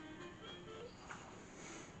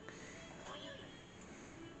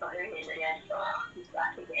 Oh, there he is again. Oh, he's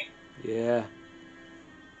back again. Yeah.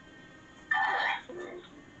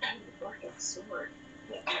 The fucking sword.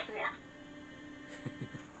 Yeah, yeah.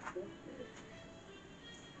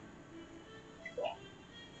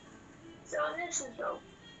 So this is the.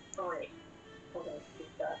 Oh, wait. Okay,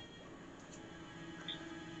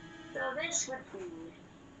 so this would be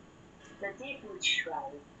the Deepwood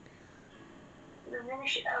Shrine. The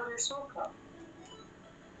Minish Elder Soul Cup.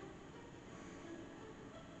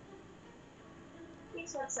 He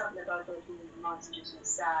said something about there being monsters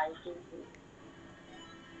inside, didn't he?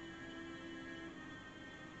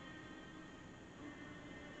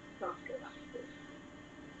 Okay.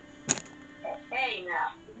 Hey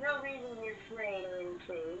now, there's no reason to be afraid or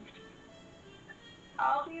anything.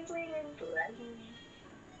 I'll be waiting forever.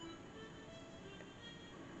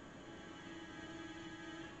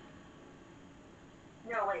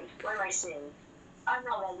 No, wait, what am I saying? I'm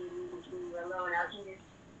not letting you leave me alone out here.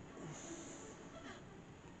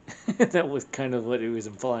 That was kind of what it was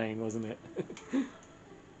implying, wasn't it?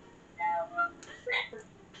 Now,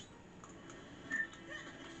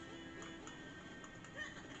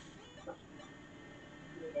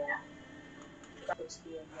 yeah, that was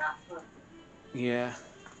being not fun. Yeah,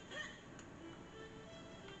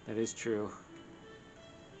 that is true.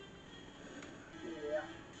 Yeah.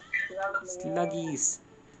 Shrug man. Sluggies.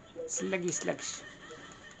 Sluggy slugs.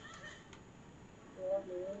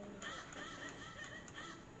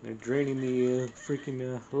 They're draining the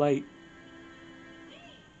freaking light.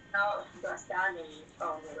 Now, bust down and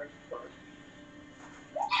oh, no, wait.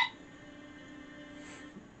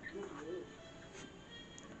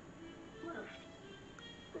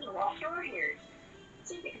 There's a locked door here.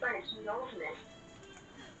 See if you can find a key to open it.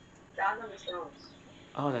 Found on the stones.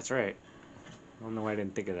 Oh, that's right. I don't know why I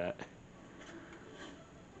didn't think of that.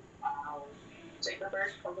 Wow. It's like the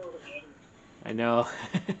first puzzle of the game. I know.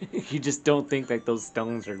 You just don't think that those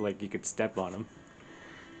stones are like you could step on them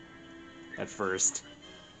at first.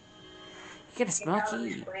 You get a You can small tell that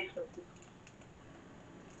key. played for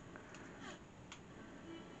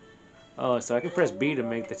Oh, so I can press B to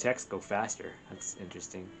make the text go faster. That's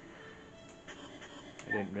interesting.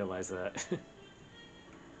 I didn't realize that. oh,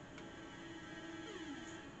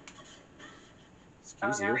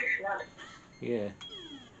 Excuse now you. you're shut. Yeah.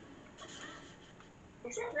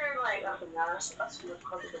 Isn't there like a banana stuff? What's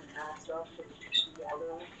called the banana stuff? That you just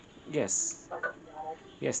water? Yes. Like a banana.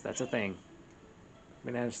 Yes, that's a thing.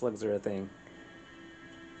 Banana slugs are a thing.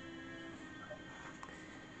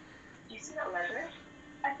 Do you see that letter?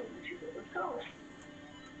 I think we should be able to go.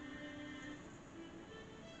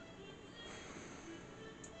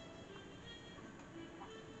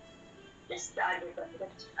 Just dive with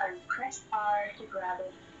it. I press R to grab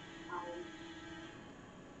it. Um,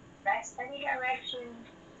 press any direction.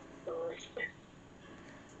 Good.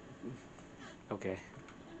 Okay.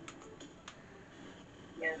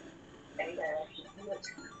 Yeah, any direction. Good.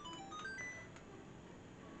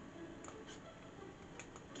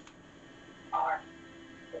 R.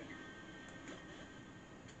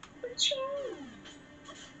 Achoo!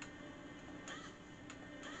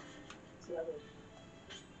 Lovely.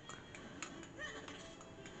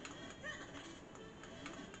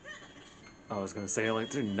 I was gonna say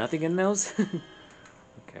like there's nothing in those.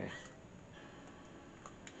 Okay.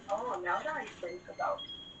 Oh, now that I think about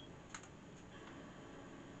it,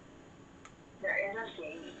 there is a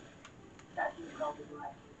game that you probably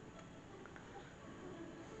like.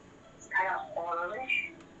 It's kind of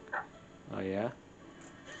horror-ish. Oh yeah.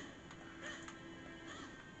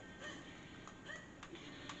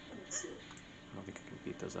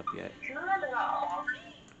 those up yet. Do you remember that horror?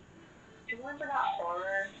 Do you remember that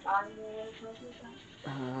horror anime I was talking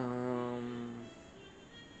about?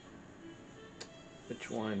 Which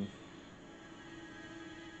one?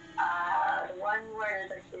 The one where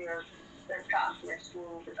like they're trapped in their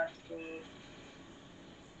school because they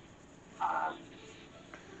um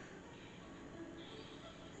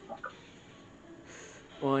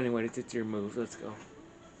Well, anyway, it's your move. Let's go. I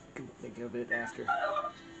can think of it after.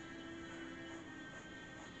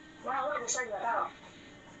 wow, look at the side of that out.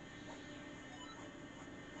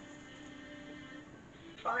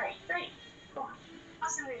 Alright, great. Oh,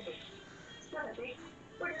 fascinating. It's gonna be.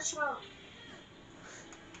 We're just slow.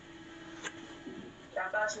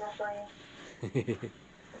 That fast enough for you?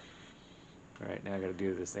 Alright, now I gotta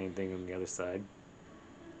do the same thing on the other side.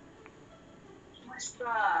 What's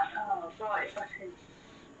that? Oh boy, if I could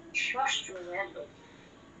just remember.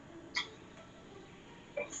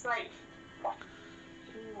 It's like,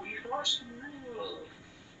 ooh, you've watched the movie.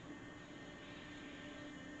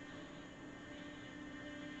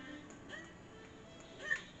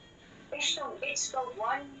 It's the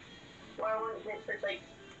one where there's like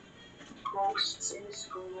ghosts in the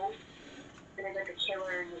school, and there's like a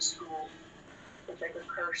killer in the school. It's like a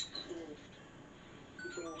cursed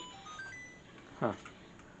school. Huh.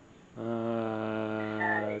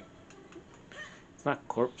 It's not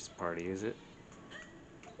Corpse Party, is it?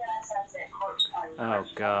 That's it. Corpse Party. Oh,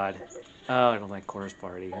 God. Oh, I don't like Corpse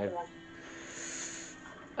Party.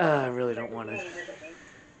 I really don't want to.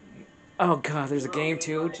 Oh, God, there's a game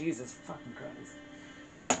too? Jesus fucking Christ.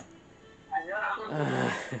 I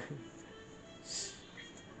know.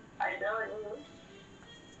 I know.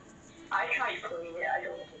 I tried playing it. I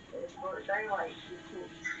don't know if it works. I like,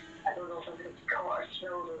 I don't know if I'm going to go or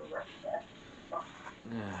kill them with that.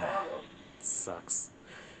 Oh, Sucks.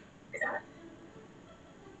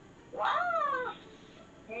 wow!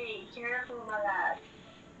 Hey, careful, my lad.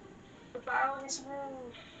 The barrel is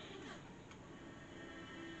moved.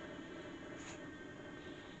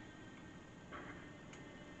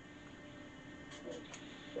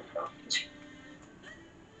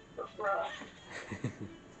 Bruh.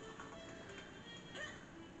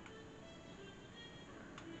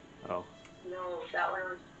 Oh. No, that one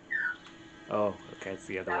was. Oh, okay, it's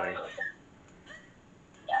the other way.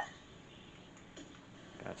 Yeah.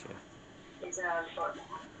 Gotcha. It's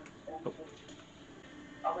oh.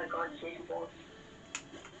 Oh my god, big boy.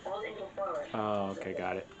 Hold it forward. Oh, okay,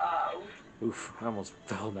 got it. Oof, I almost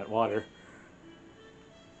fell in that water.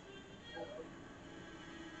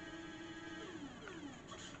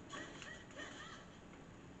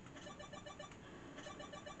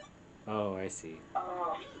 Oh, I see.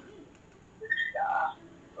 Oh. Yeah.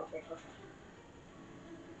 Okay.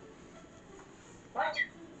 What?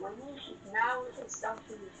 When you now it's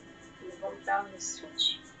something you hold down the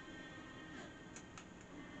switch.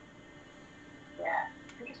 Yeah.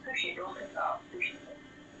 You just push it, don't pick it up. Push it.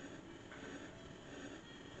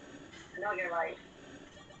 I know you're like.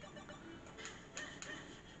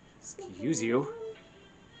 Excuse you.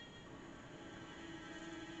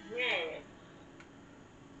 Yeah.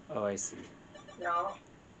 Oh, I see. No.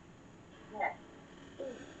 Yeah.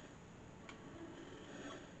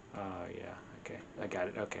 Oh, yeah. Okay, I got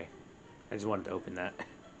it. Okay. I just wanted to open that.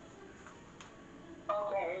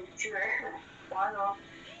 Okay, sure. Why not?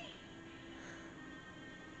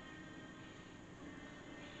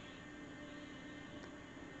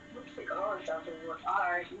 Looks like all of something with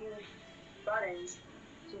R, use buttons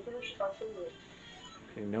to finish our finger.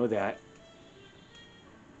 I didn't know that.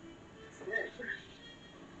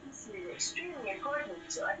 This is extremely important,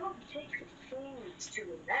 so I hope you take the pains to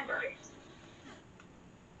remember it.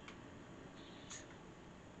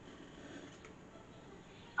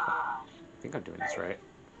 I think I'm doing this right.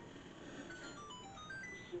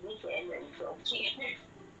 Weekend and protein.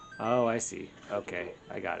 Oh, I see. Okay,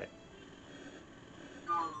 I got it.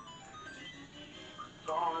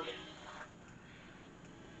 God.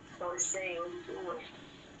 So say what you doing.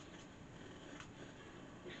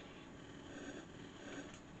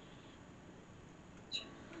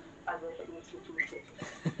 I bet it needs to push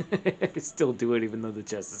it. Still do it even though the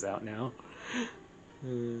chest is out now.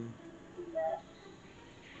 Yeah.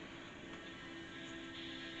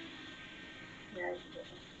 Yeah.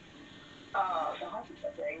 The hockey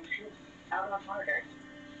thing should out on harder.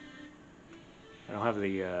 I don't have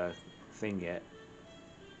the thing yet.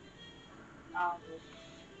 Um,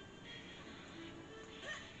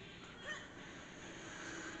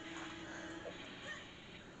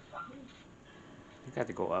 I think I have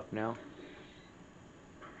to go up now.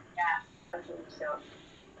 yeah, I think so.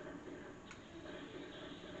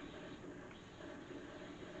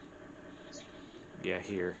 Yeah,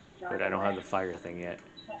 here. No, But I don't have the fire thing yet.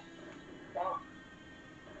 Well,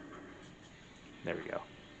 There we go.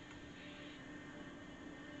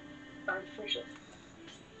 I'm fishing.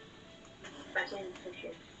 I can't fish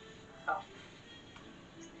it. Oh.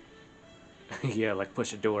 Yeah, like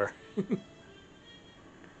push a door.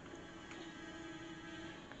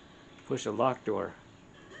 Push a locked door.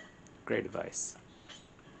 Great advice.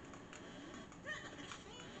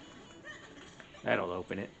 That'll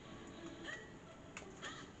open it.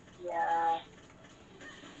 Yeah.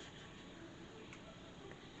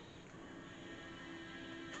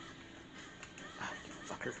 Ah, you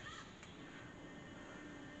fucker.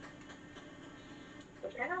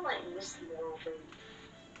 I kind of like miss the little thing.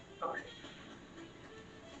 Oh,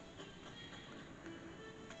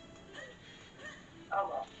 oh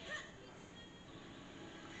well.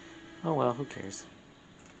 Oh well, who cares?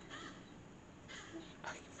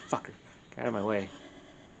 Ah, you fucker. Get out of my way.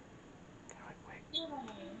 Get out of my way.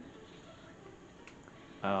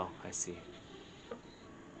 Oh, I see.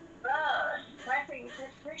 I think you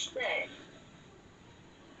could fish it.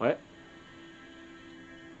 What?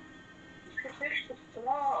 You could fish the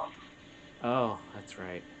swamp. Oh, that's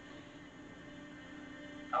right.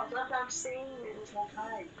 I was up on seeing it this whole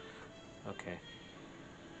time. Okay.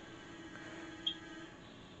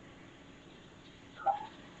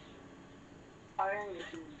 I only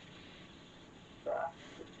do the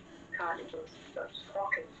carnivals starts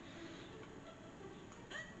talking.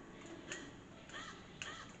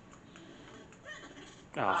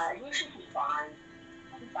 Oh, You should be fine.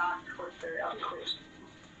 I'll be back quicker. I'll be quick.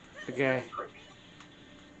 okay. Really quick.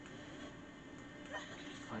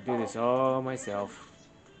 I'll do this all myself.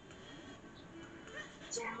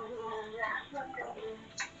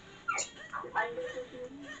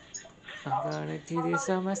 I'm gonna do this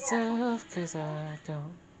all myself, cause I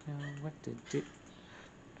don't know what to do.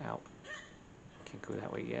 Ow. Can't go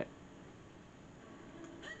that way yet.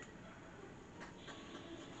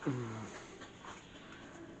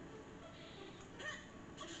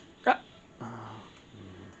 Ah. Oh.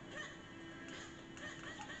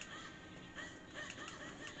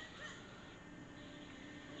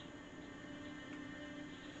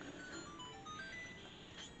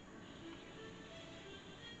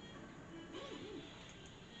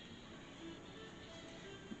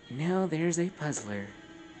 Now there's a puzzler.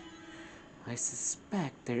 I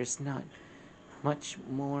suspect there's not much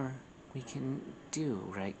more we can do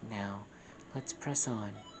right now. Let's press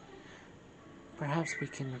on. Perhaps we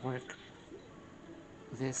can work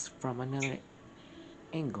this from another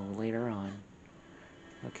angle later on.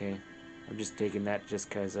 Okay, I'm just taking that just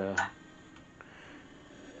because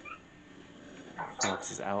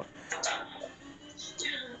Fox is out.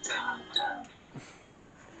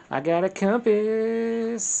 I got a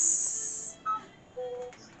compass.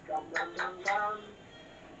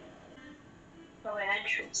 From an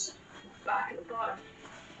entrance. Back at the bottom.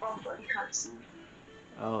 Oh, but you can't see.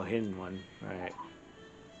 Oh, hidden one. Right.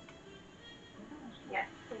 Yeah.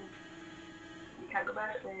 You can't go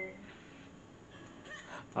back there.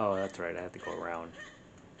 Oh, that's right. I have to go around.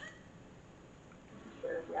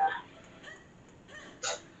 Yeah.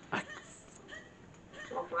 I,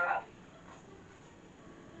 Go for it.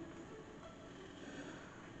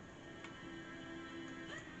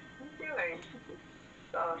 What are you doing?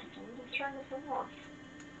 Oh, you need to turn this one on.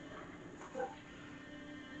 Oh.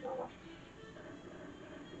 Well.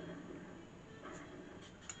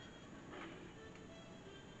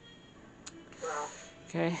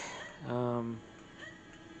 okay. Oh,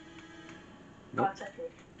 Nope. it's up here.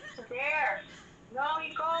 It's up there. No,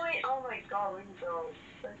 you going. Oh my god, where you go?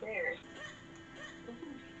 It's up there.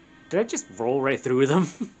 Did I just roll right through them?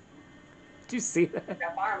 Did you see that?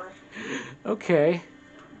 Got armor. Okay.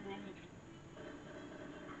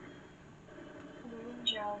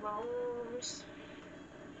 Ninja rolls.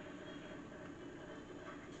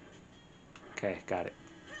 Okay, got it.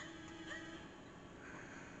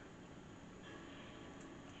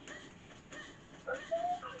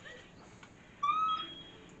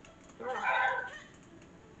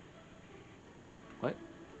 What?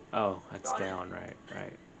 Oh, that's Got it. down. Right,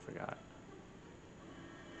 right. Forgot.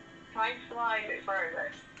 Try and fly a bit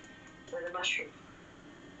further with the mushroom.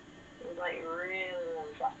 It's like really,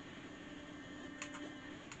 really fast.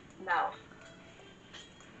 Now,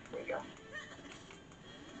 there you go.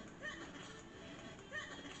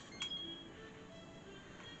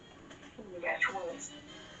 You got twins.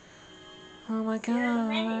 Oh my Yeah,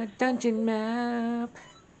 mate. god. Dungeon map.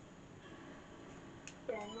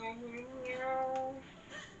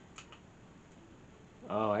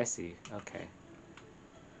 Oh, I see. Okay.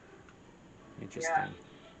 Yeah, Interesting.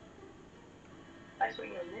 that's what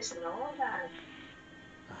you're missing the whole time.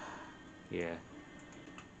 Yeah.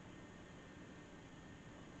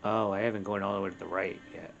 Oh, I haven't gone all the way to the right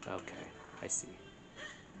yet. Okay, I see.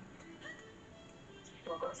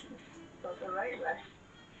 Well, go the right way.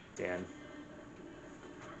 Dan.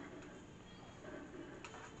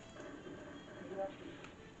 Yeah.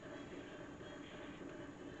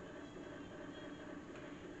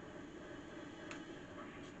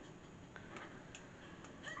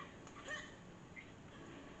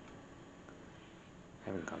 I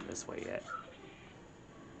haven't gone this way yet.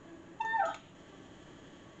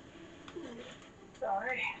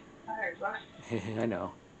 Sorry. Alright, bro. I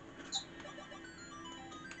know.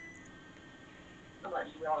 I'm like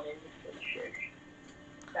yawning and shit.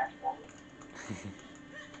 That's funny.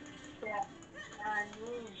 Yeah.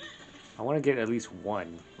 I want to get at least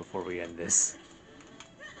one before we end this.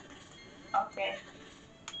 Okay.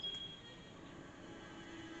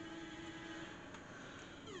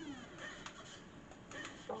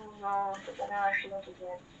 Oh no, but then I actually look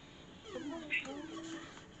again.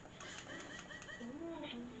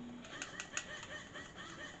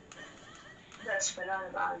 That's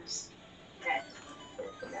banana man's net.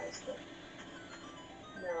 It's a nice thing.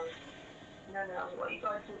 No. No. What you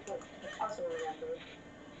gotta do the puzzle, remember?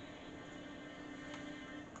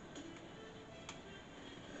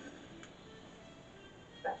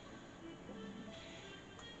 That.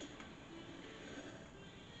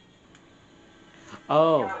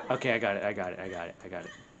 Oh, okay, I got it. I got it.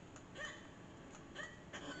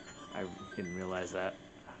 I didn't realize that.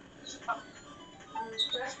 I was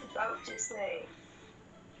just about to say,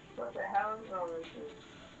 what the hell is wrong with you?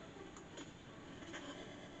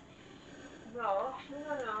 No.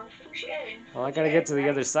 Push in. Well, I Push gotta get in, to the right?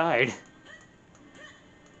 other side.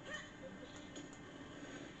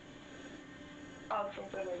 I was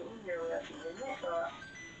thinking it easier with you, isn't it?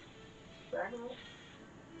 But anyway.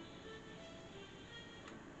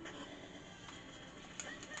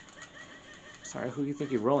 Sorry, who do you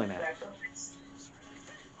think you're rolling at?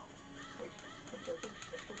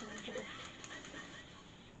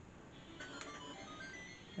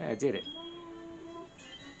 Yeah, I did it.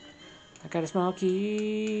 I got a small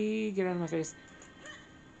key. Get out of my face.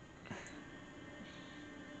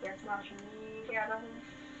 Get smashing me, get out of him.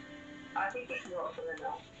 I think you can go for it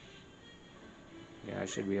now. Yeah, I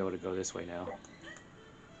should be able to go this way now.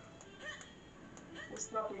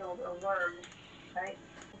 It's not a worm, right?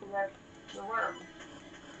 Because that's the worm.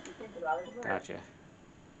 You think about it, worm. Gotcha.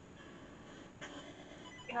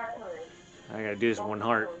 Caterpillar. I gotta do this with one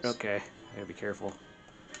heart. Okay, I gotta be careful.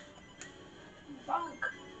 Bonk.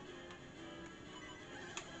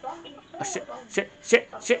 Bonky. Oh, shit, Bonk.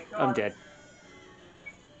 shit. Oh my I'm god. dead.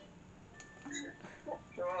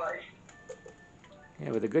 God.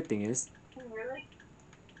 Yeah, but the good thing is, Really?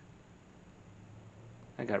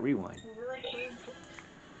 I got rewind. You really came to...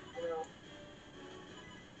 I know.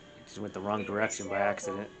 Just went the wrong direction by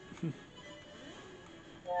accident. Yeah.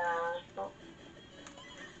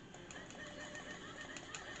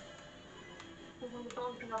 This is the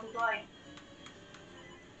bonking of his life.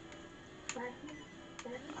 There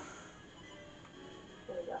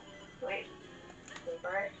we go. Wait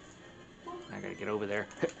for it. I gotta get over there.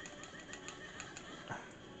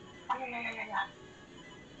 Yeah.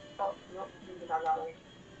 Oh, nope, maybe not that way.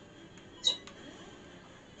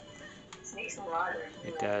 Snakes and ladders.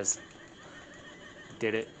 It does.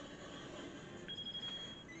 Did it.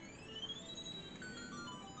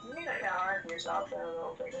 You make that kind of hard for yourself, I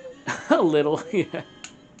don't know. A little, yeah.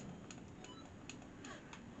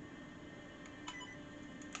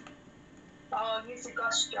 Oh, use the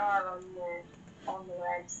Gus jar on the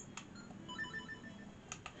legs.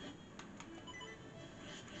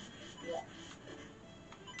 Yeah.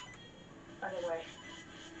 Other way.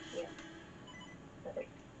 Yeah. Perfect.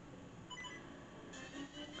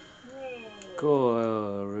 Yay.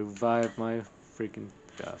 Cool. Revive my freaking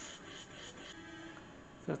stuff.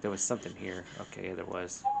 I feel like there was something here. Okay, yeah, there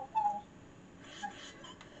was.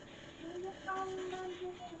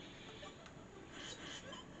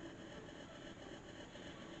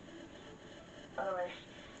 Other way.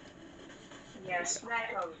 Yeah, smack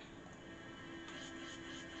him.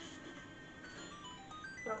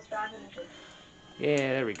 Don't stand anything. Yeah,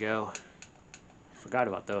 there we go. Forgot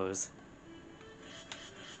about those.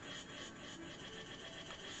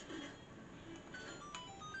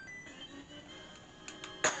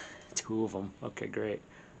 Two of them. Okay, great.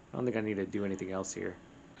 I don't think I need to do anything else here.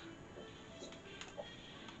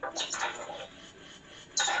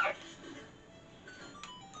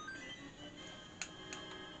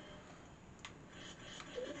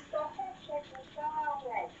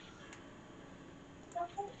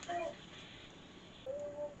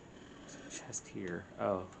 chest here.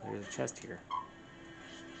 Oh, there's a chest here.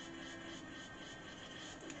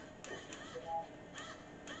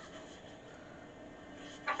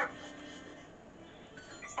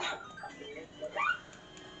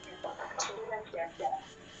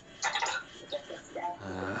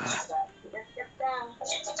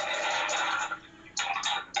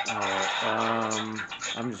 Alright,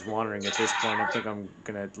 I'm just wandering at this point. I think I'm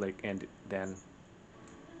gonna, like, end it then.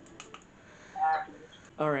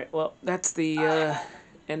 Alright, well, that's the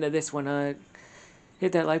end of this one.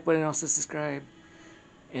 Hit that like button and also subscribe.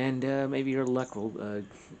 And maybe your luck will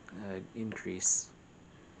increase.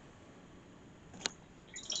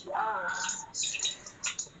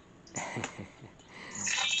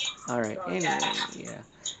 Alright, anyway, yeah.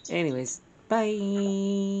 Anyways, bye!